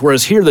disputes,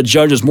 whereas here the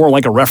judge is more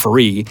like a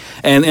referee,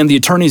 and the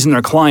attorneys and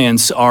their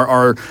clients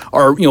are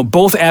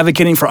both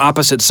advocating for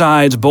opposite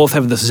sides, both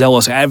have this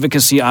zealous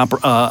advocacy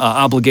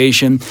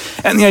obligation,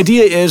 and the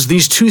idea is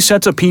these two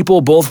sets of people,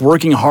 both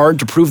working hard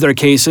to prove their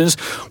cases,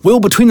 will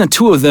between the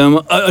two of them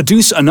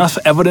adduce enough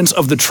evidence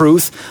of the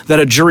truth that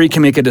a jury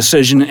can make a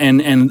decision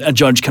and a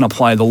judge can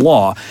apply the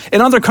law. In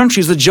other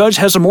countries, the judge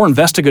has a more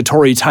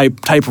investigatory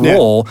type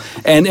role,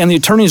 and the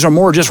attorneys are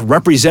more just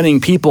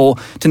representing people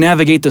to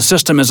navigate the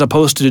system as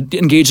opposed to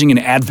engaging in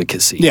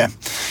advocacy. Yeah,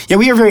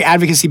 we have a very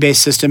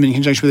advocacy-based system in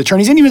conjunction with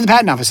attorneys, and even the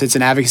patent office, it's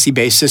an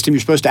advocacy-based system. You're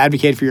supposed to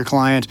advocate for your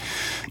client,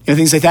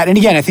 things like that. And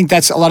again, I think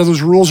that's a lot of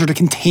those rules are to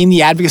contain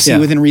the advocacy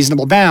within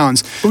reasonable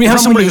bounds. When you have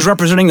somebody who's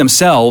representing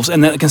themselves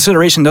and that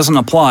consideration doesn't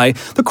apply,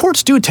 the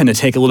courts do tend to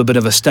take a little bit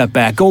of a step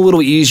back, go a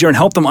little easier, and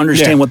help them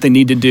understand what they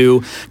need to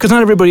do. Because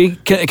not everybody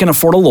can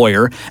afford a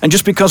lawyer, and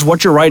just because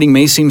what you're writing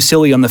may seem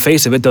silly on the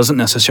face of it doesn't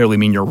necessarily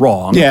mean you're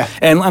wrong. Yeah.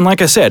 And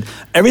like I said,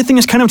 everything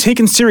is kind of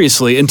taken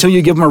seriously until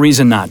you give them a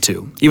reason not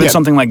to, even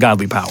something like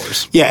godly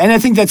powers. Yeah, and I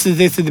think that's a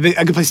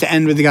good place to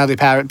end with the godly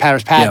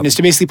powers patent is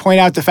to basically point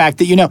out the fact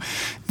that,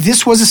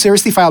 this was a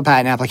seriously filed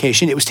patent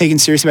application. It was taken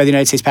seriously by the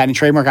United States Patent and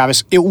Trademark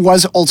Office. It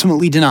was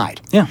ultimately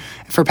denied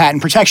for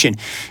patent protection.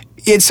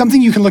 It's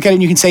something you can look at and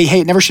you can say,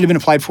 hey, it never should have been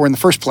applied for in the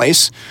first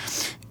place.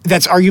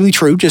 That's arguably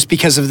true just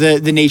because of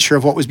the nature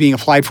of what was being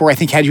applied for. I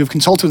think had you have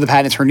consulted with a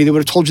patent attorney, they would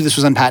have told you this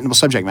was unpatentable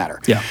subject matter.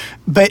 Yeah.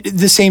 But at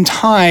the same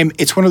time,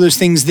 it's one of those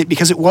things that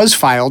because it was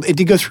filed, it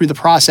did go through the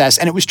process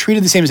and it was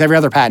treated the same as every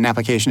other patent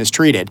application is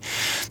treated.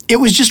 It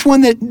was just one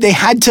that they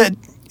had to,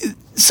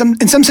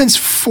 in some sense,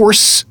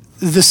 force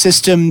the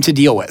system to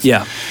deal with.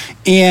 Yeah.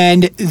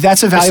 And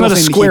that's a valuable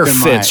thing to keep in mind.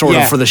 It's not a square fit, sort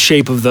of, for the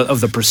shape of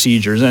the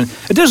procedures. And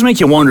it does make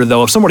you wonder,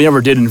 though, if somebody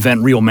ever did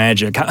invent real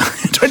magic,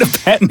 try to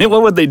patent it,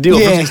 what would they do?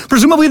 Yeah.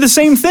 Presumably the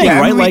same thing,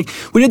 right? Like,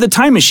 we did the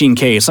time machine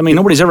case. I mean,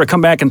 nobody's ever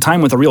come back in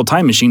time with a real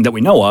time machine that we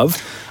know of.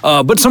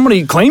 But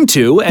somebody claimed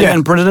to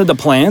and printed the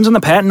plans, and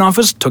the patent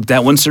office took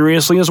that one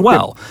seriously as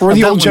well. Or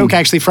the old joke,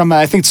 actually, from,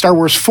 I think, Star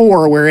Wars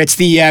 4, where it's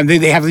they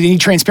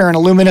need transparent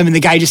aluminum, and the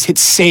guy just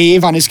hits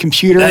save on his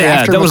computer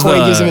after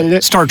McCoy gives him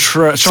it. Star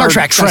Trek.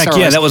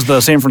 Yeah, that was the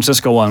San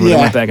Francisco one where they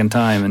went back in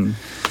time. And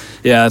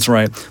yeah, that's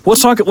right. Well,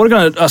 let's talk. We're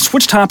going to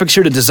switch topics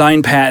here to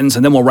design patents,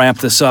 and then we'll wrap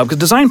this up. Because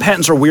design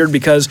patents are weird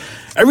because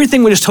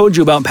everything we just told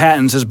you about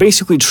patents is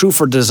basically true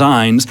for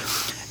designs.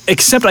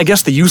 Except, I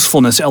guess, the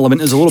usefulness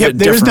element is a little bit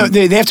different.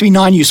 They have to be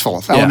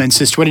non-useful elements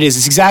as to what it is.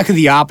 It's exactly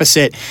the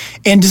opposite.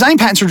 And design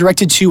patents are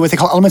directed to what they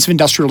call elements of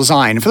industrial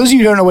design. And for those of you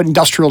who don't know what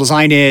industrial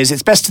design is,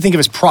 it's best to think of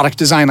as product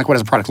design, like what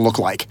does a product look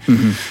like?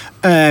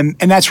 Mm-hmm.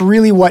 And that's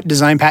really what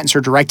design patents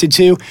are directed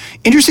to.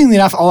 Interestingly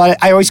enough,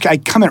 I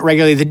comment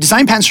regularly that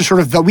design patents are sort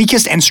of the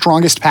weakest and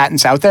strongest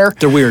patents out there.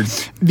 They're weird.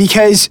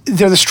 Because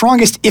they're the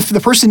strongest. If the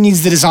person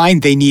needs the design,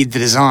 they need the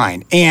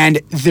design.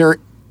 And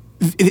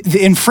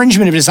the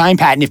infringement of a design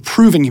patent, if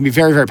proven, can be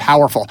very, very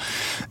powerful.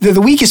 They're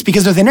the weakest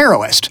because they're the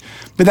narrowest.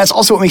 But that's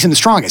also what makes them the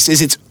strongest,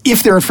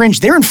 if they're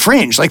infringed, they're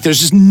infringed. Like, there's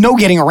just no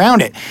getting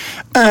around it.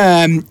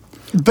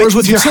 Whereas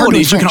with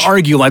utilities, you can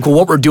argue, like, well,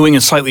 what we're doing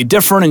is slightly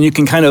different, and you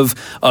can kind of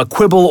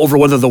quibble over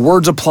whether the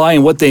words apply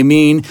and what they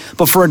mean.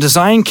 But for a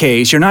design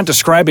case, you're not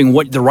describing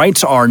what the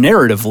rights are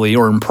narratively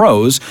or in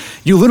prose.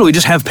 You literally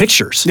just have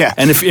pictures. Yeah.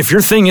 And if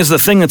your thing is the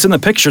thing that's in the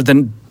picture,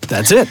 then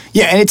that's it.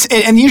 Yeah, and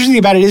the interesting thing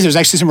about it is there's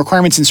actually some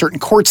requirements in certain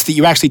courts that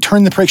you actually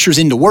turn the pictures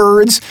into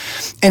words.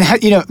 And,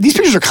 these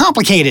pictures are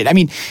complicated. I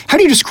mean, how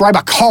do you describe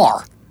a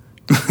car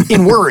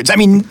in words? I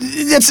mean,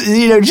 that's,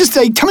 just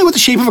tell me what the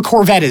shape of a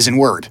Corvette is in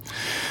Word.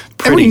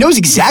 Everybody knows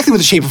exactly what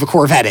the shape of a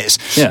Corvette is.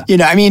 Yeah.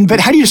 But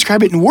how do you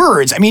describe it in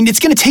words? I mean, it's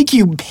going to take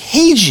you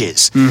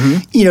pages,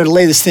 to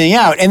lay this thing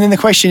out. And then the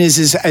question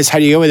is how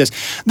do you go with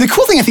this? The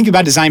cool thing I think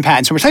about design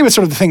patents, and we're talking about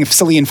sort of the thing of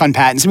silly and fun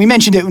patents, and we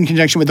mentioned it in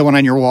conjunction with the one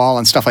on your wall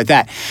and stuff like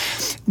that.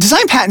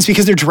 Design patents,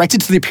 because they're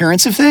directed to the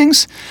appearance of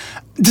things,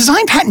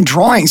 design patent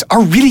drawings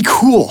are really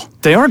cool.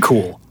 They are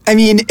cool. I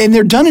mean, and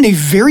they're done in a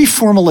very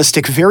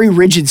formalistic, very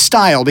rigid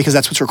style because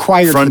that's what's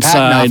required Front for the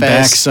patent side,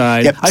 office. back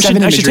side. Yep,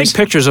 I should take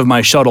pictures of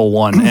my shuttle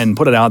one and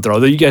put it out there.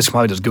 Although you guys can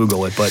probably just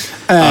Google it, but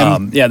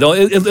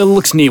it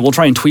looks neat. We'll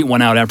try and tweet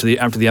one out after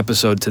the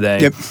episode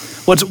today. Yep.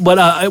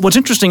 What's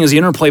interesting is the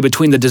interplay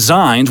between the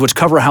designs, which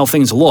cover how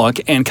things look,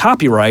 and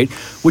copyright,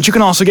 which you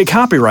can also get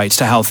copyrights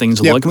to how things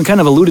look. And we kind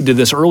of alluded to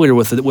this earlier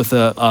with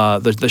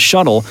the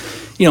shuttle.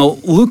 You know,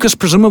 Lucas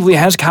presumably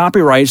has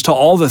copyrights to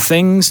all the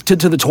things, to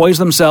the toys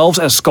themselves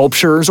as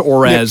sculptures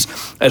or as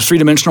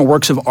three-dimensional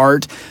works of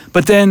art.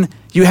 But then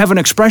you have an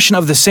expression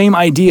of the same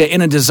idea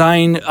in a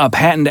design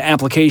patent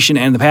application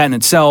and the patent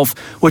itself,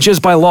 which is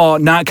by law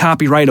not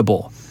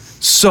copyrightable.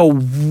 So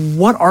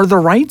what are the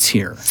rights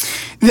here?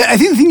 I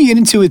think the thing you get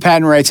into with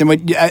patent rights, and what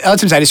a lot of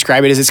times I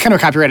describe it as, it's kind of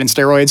a copyright on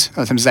steroids. A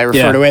lot of times I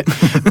refer to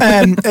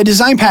it. A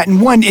design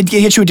patent, one, it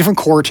gets you a different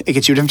court. It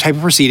gets you a different type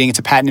of proceeding. It's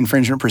a patent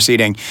infringement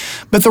proceeding.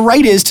 But the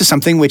right is to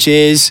something which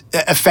is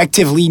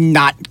effectively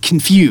not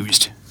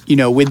confused, you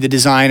know, with the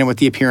design and what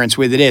the appearance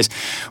with it is.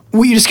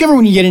 What you discover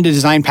when you get into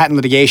design patent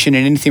litigation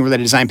and anything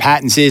related to design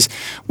patents is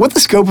what the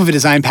scope of a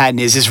design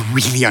patent is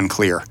really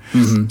unclear.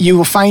 Mm-hmm. You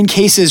will find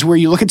cases where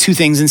you look at two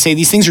things and say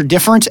these things are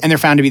different and they're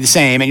found to be the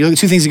same, and you look at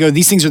two things and go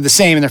these things are the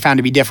same and they're found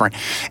to be different.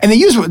 And they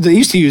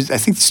used to use, I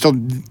think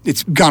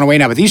it's gone away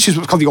now, but they used to use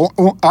what's called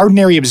the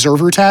ordinary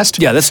observer test.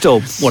 Yeah, that's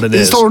still what it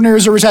is. It's still ordinary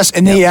observer test,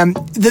 and they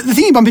the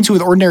thing you bump into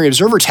with ordinary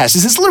observer test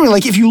is it's literally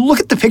like if you look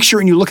at the picture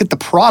and you look at the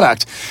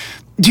product,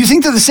 do you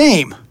think they're the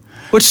same?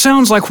 Which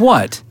sounds like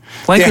what?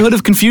 Likelihood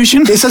of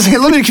confusion? It sounds like a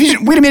little bit of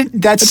confusion. Wait a minute,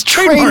 that's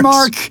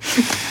trademark.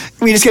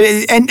 We just get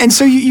it. And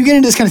so you get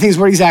into this kind of things.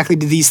 Where exactly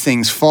do these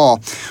things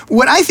fall?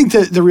 What I think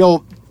the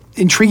real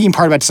intriguing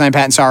part about design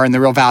patents are, and the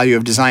real value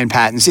of design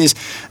patents is,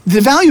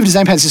 the value of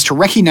design patents is to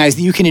recognize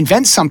that you can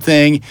invent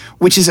something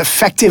which is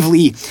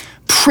effectively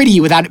pretty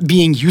without it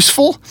being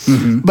useful,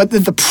 but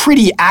that the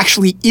pretty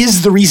actually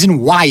is the reason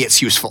why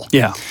it's useful.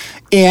 Yeah.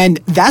 And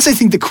that's, I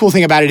think, the cool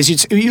thing about it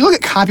is you look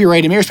at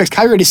copyright, in many respects,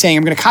 copyright is saying,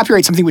 I'm going to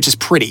copyright something which is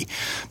pretty.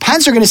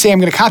 Patents are going to say, I'm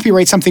going to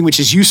copyright something which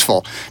is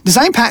useful.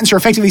 Design patents are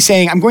effectively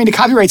saying, I'm going to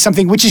copyright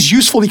something which is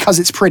useful because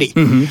it's pretty.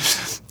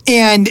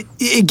 And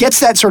it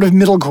gets that sort of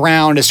middle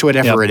ground as to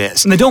whatever it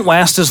is. And they don't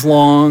last as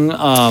long.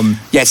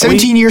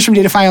 17 years from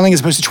date of filing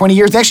as opposed to 20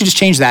 years. They actually just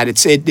changed that.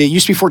 It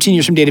used to be 14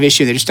 years from date of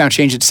issue. They just now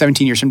changed it to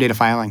 17 years from date of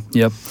filing.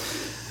 Yep.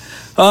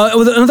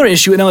 Another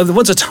issue, there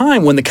was a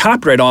time when the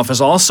Copyright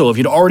Office also, if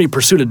you'd already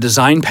pursued a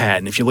design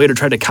patent, if you later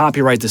tried to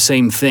copyright the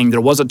same thing,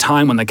 there was a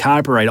time when the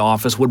Copyright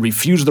Office would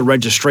refuse the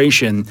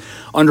registration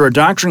under a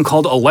doctrine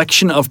called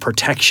election of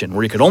protection,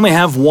 where you could only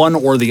have one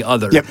or the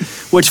other,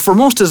 which for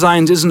most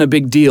designs isn't a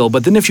big deal.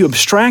 But then if you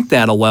abstract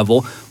that a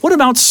level, what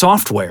about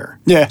software?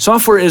 Yeah.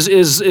 Software is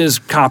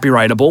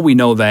copyrightable, we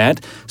know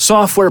that.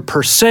 Software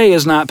per se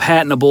is not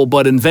patentable,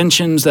 but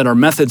inventions that are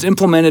methods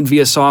implemented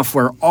via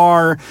software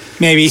are.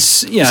 Maybe.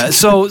 Yeah,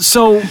 so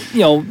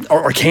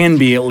or can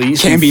be at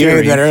least. Can be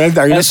better.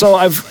 And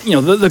so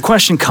the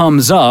question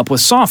comes up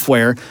with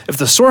software, if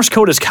the source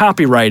code is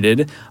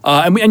copyrighted,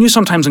 and you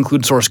sometimes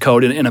include source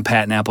code in a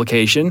patent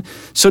application,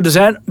 so does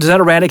that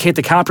eradicate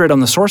the copyright on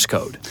the source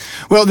code?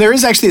 Well, there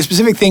is actually a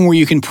specific thing where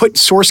you can put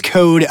source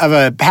code of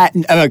a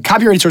patent, of a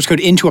copyrighted source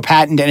code into a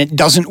patent, and it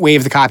doesn't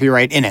waive the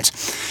copyright in it.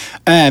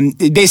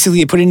 Basically,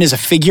 you put it in as a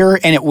figure,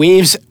 and it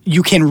waives.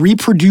 You can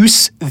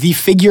reproduce the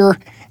figure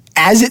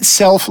as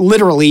itself,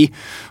 literally,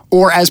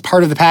 or as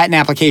part of the patent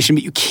application,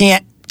 but you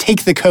can't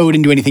take the code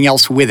and do anything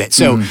else with it.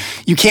 So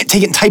you can't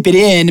take it and type it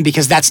in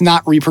because that's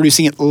not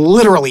reproducing it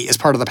literally as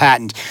part of the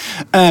patent.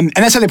 And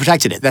that's how they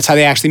protected it. That's how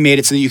they actually made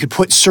it so that you could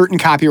put certain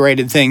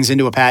copyrighted things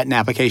into a patent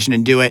application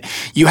and do it.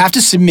 You have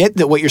to submit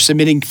that what you're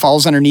submitting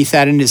falls underneath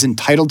that and is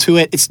entitled to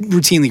it. It's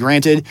routinely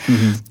granted.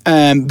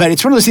 But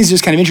it's one of those things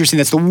that's kind of interesting.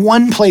 That's the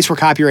one place where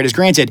copyright is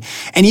granted.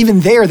 And even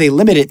there, they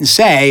limit it and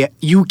say,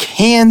 you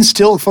can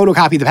still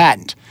photocopy the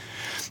patent.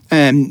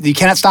 You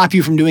cannot stop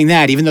you from doing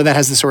that, even though that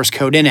has the source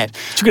code in it.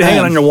 So you could hang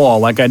it on your wall,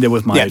 like I did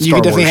with my Star Wars you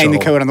could definitely hang shuttle.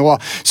 the code on the wall.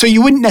 So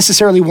you wouldn't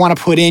necessarily want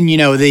to put in,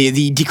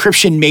 the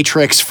decryption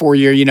matrix for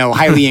your,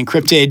 highly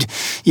encrypted,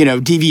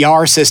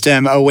 DVR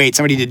system. Oh wait,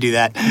 somebody did do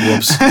that.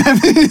 Whoops.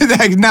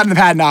 Not in the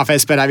patent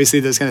office, but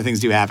obviously those kind of things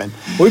do happen.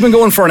 Well, we've been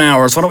going for an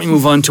hour, so why don't we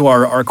move on to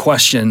our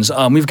questions?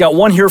 We've got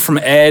one here from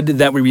Ed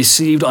that we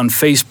received on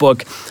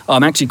Facebook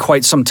actually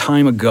quite some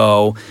time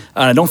ago.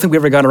 I don't think we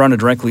ever got around to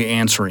directly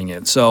answering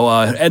it. So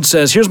Ed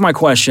says, here's my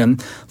question.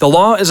 The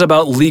law is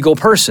about legal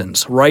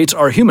persons. Rights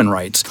are human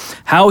rights.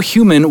 How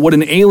human would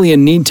an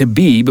alien need to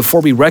be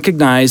before we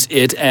recognize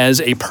it as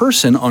a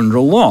person under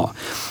law?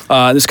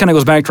 This kind of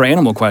goes back to our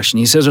animal question.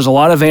 He says there's a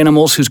lot of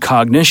animals whose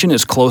cognition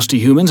is close to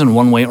humans in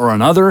one way or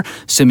another,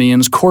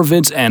 simians,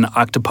 corvids, and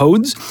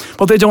octopodes,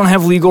 but they don't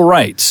have legal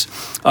rights.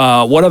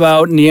 What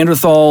about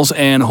Neanderthals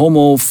and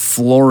Homo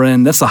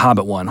florin? That's the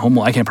Hobbit one.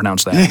 I can't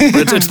pronounce that.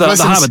 But it's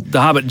the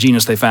Hobbit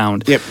genus they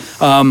found. Yep.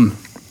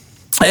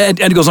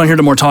 Ed goes on here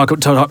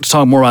to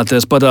talk more about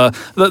this, but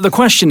the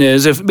question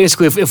is,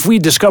 if we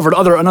discovered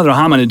another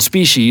hominid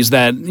species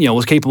that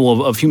was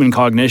capable of human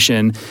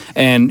cognition,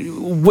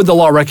 and would the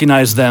law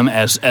recognize them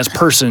as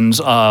persons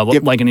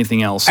like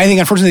anything else? I think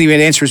unfortunately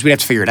the answer is we'd have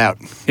to figure it out.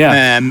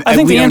 Yeah, I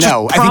think the answer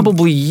is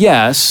probably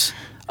yes.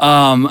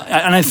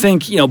 And I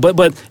think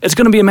but it's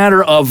going to be a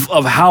matter of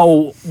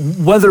how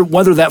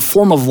whether that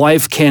form of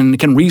life can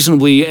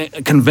reasonably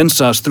convince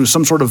us through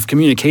some sort of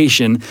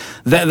communication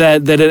that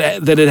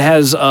it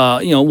has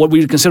what we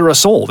would consider a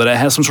soul, that it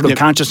has some sort of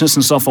consciousness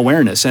and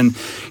self-awareness. And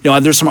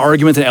there's some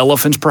argument that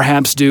elephants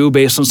perhaps do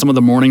based on some of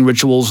the morning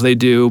rituals they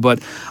do.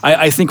 But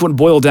I think it would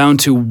boil down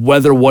to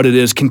whether what it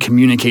is can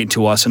communicate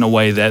to us in a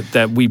way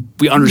that we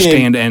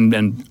understand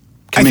and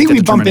I think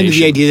we bump into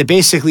the idea that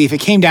basically if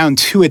it came down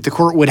to it, the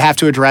court would have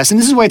to address, and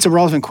this is why it's a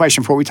relevant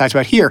question for what we talked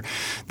about here,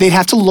 they'd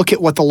have to look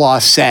at what the law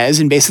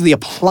says and basically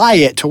apply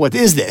it to what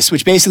is this,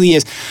 which basically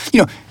is,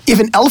 if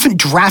an elephant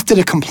drafted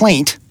a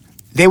complaint,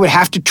 they would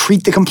have to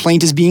treat the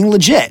complaint as being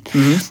legit.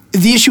 Mm-hmm.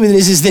 The issue with it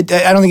is that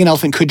I don't think an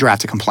elephant could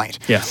draft a complaint.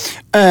 Yeah.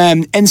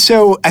 And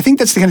so I think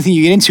that's the kind of thing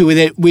you get into with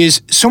it,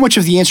 was so much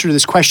of the answer to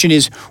this question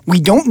is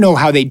we don't know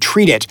how they'd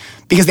treat it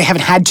because they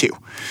haven't had to.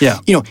 Yeah.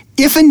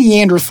 If a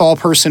Neanderthal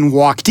person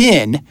walked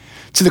in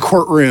to the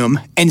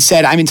courtroom and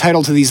said, I'm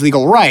entitled to these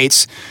legal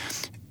rights,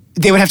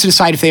 they would have to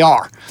decide if they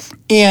are.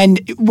 And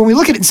when we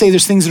look at it and say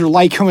there's things that are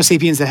like Homo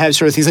sapiens that have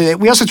sort of things like that,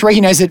 we also have to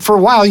recognize that for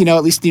a while,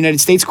 at least the United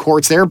States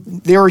courts, there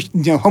were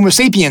Homo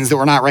sapiens that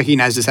were not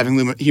recognized as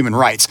having human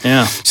rights.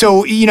 Yeah.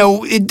 So,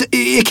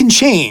 it can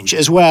change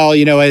as well,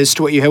 as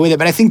to what you have with it.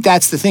 But I think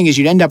that's the thing, is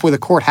you'd end up with a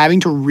court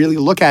having to really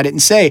look at it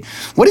and say,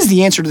 what is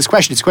the answer to this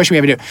question? It's a question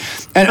we have to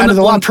do. And under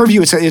the law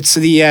purview, it's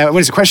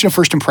the question of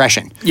first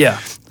impression. Yeah.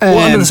 Well,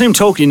 under the same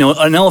token,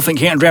 an elephant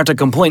can't draft a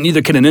complaint,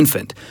 neither can an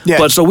infant. Yeah.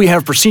 But so we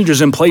have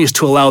procedures in place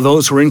to allow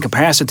those who are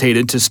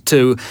incapacitated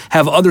to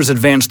have others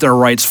advance their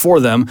rights for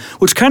them,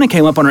 which kind of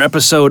came up on our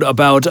episode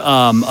about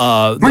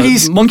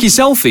the monkey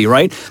selfie,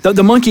 right?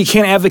 The monkey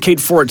can't advocate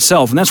for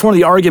itself. And that's one of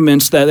the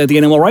arguments that the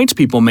animal rights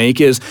people make,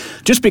 is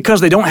just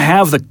because they don't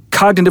have the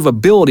cognitive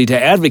ability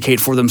to advocate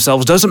for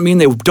themselves doesn't mean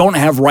they don't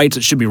have rights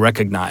that should be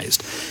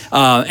recognized.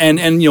 And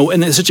in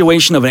the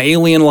situation of an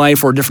alien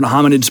life or a different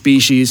hominid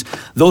species,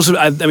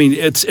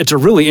 it's a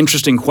really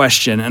interesting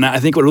question, and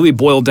I think what really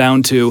boiled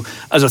down to,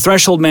 as a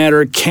threshold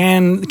matter,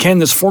 can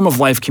this form of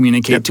life communicate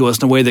to us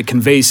in a way that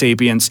conveys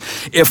sapience?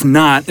 If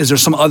not, is there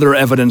some other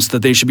evidence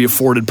that they should be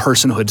afforded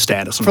personhood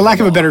status? For lack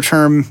of a better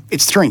term,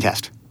 it's the Turing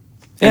test.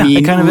 Yeah,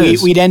 it kind of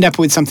is. We'd end up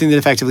with something that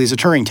effectively is a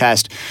Turing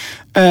test.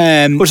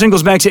 Which then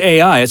goes back to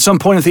AI. At some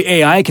point, if the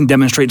AI can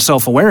demonstrate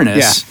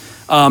self-awareness,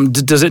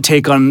 does it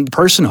take on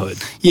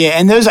personhood? Yeah,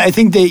 and those, I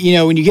think that,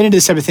 when you get into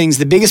this type of things,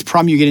 the biggest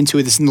problem you get into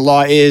with this in the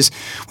law is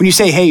when you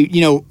say, hey,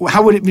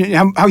 how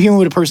human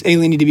would a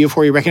alien need to be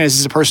before you recognize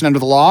as a person under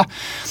the law?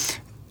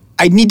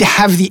 I'd need to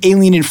have the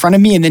alien in front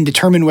of me and then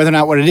determine whether or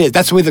not what it is.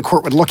 That's the way the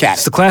court would look at it.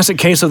 It's the classic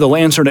case of the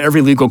answer to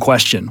every legal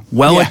question.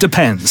 Well, it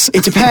depends.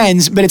 It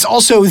depends, but it's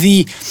also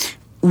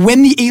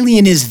when the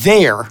alien is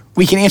there,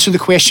 we can answer the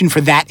question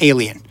for that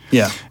alien.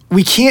 Yeah.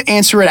 We can't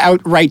answer it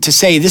outright to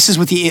say this is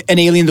what an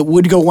alien that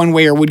would go one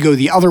way or would go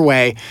the other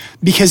way,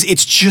 because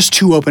it's just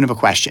too open of a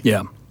question.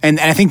 Yeah. And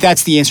I think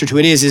that's the answer to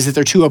it is that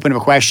they're too open of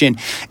a question.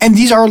 And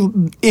these are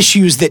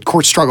issues that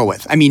courts struggle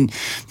with. I mean,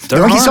 the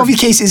monkey selfie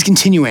case is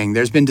continuing.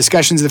 There's been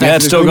discussions of the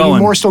fact that there's going to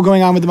be more still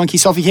going on with the monkey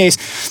selfie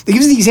case. That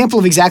gives the example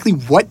of exactly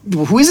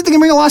who is it that can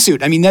bring a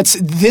lawsuit? I mean,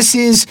 this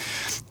is,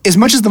 as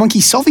much as the monkey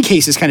selfie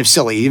case is kind of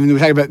silly, even though we're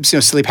talking about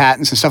silly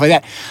patents and stuff like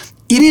that,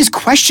 it is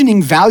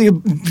questioning very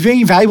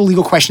valuable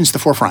legal questions to the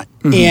forefront.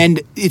 Mm-hmm.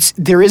 And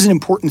there is an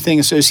important thing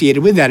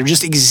associated with that, of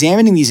just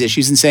examining these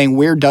issues and saying,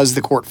 where does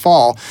the court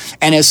fall?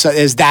 And as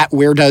that,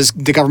 where does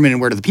the government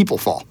and where do the people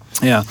fall?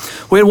 Yeah.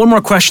 We had one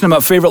more question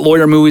about favorite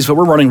lawyer movies, but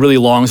we're running really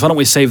long, so why don't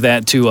we save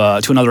that to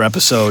another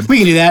episode? We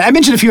can do that. I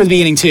mentioned a few at the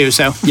beginning, too,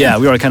 so. Yeah,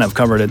 we already kind of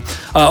covered it.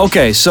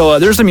 Okay, so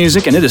there's the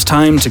music, and it is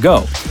time to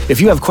go.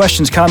 If you have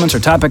questions, comments, or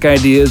topic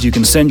ideas, you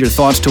can send your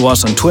thoughts to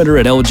us on Twitter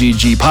at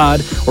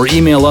LGGpod or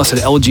email us at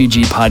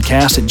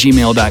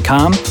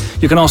lggpodcast@gmail.com.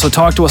 You can also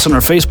talk to us on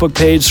our Facebook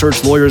page,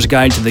 search Lawyer's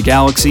Guide to the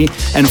Galaxy,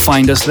 and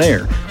find us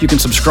there. You can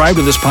subscribe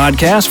to this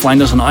podcast,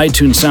 find us on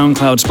iTunes,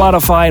 SoundCloud,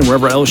 Spotify, and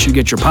wherever else you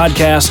get your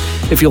podcasts.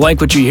 If you like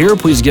what you hear,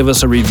 please give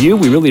us a review.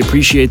 We really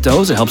appreciate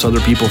those. It helps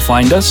other people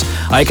find us.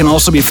 I can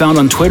also be found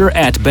on Twitter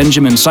at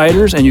Benjamin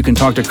Siders, and you can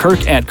talk to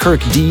Kirk at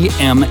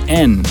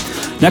KirkDMN.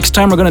 Next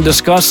time, we're going to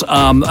discuss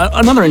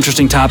another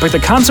interesting topic, the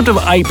concept of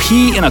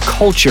IP in a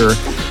culture.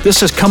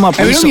 This has come up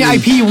recently. We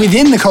don't mean IP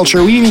within the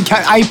culture. We mean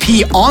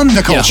IP on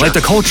the culture. Yeah, like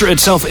the culture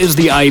itself is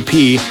the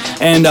IP,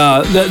 and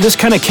this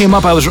kind of came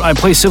up. I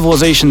play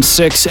Civilization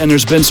 6, and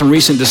there's been some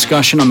recent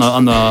discussion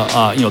on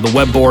the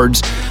web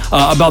boards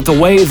about the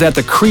way that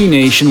the Cree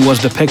Nation was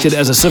depicted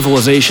as a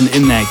civilization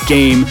in that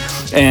game,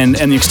 and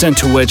the extent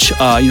to which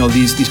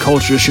these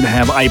cultures should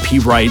have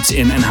IP rights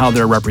and how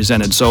they're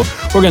represented. So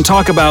we're going to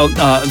talk about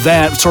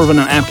that sort of on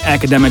an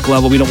academic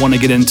level. We don't want to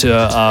get into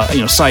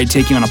side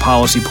taking on a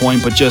policy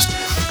point, but just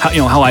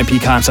how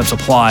IP concepts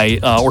apply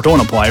or don't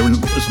apply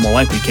is a more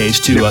likely case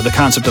to the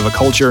concept of a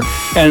culture.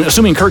 And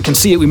assuming Kirk can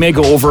see it, we may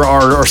go over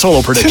our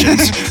solo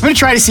predictions. I'm going to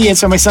try to see it.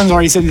 So my son's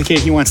already said in the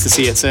case he wants to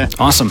see it. So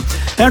awesome.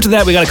 After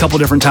that, we got a couple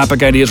different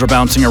topic ideas we're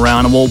bouncing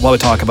around, and we'll probably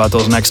talk about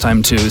those next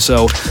time too.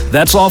 So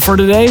that's all for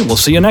today. We'll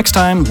see you next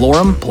time.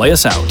 Lorem, play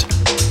us out.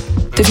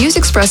 The views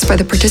expressed by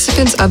the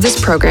participants of this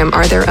program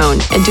are their own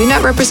and do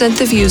not represent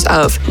the views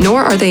of,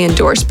 nor are they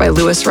endorsed by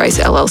Lewis Rice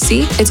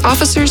LLC, its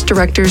officers,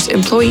 directors,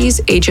 employees,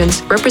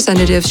 agents,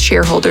 representatives,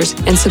 shareholders,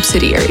 and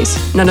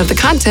subsidiaries. None of the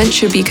content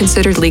should be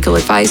considered legal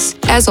advice.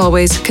 As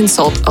always,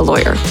 consult a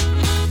lawyer.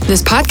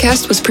 This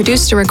podcast was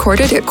produced and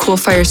recorded at Cool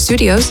Fire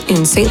Studios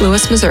in St.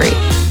 Louis, Missouri.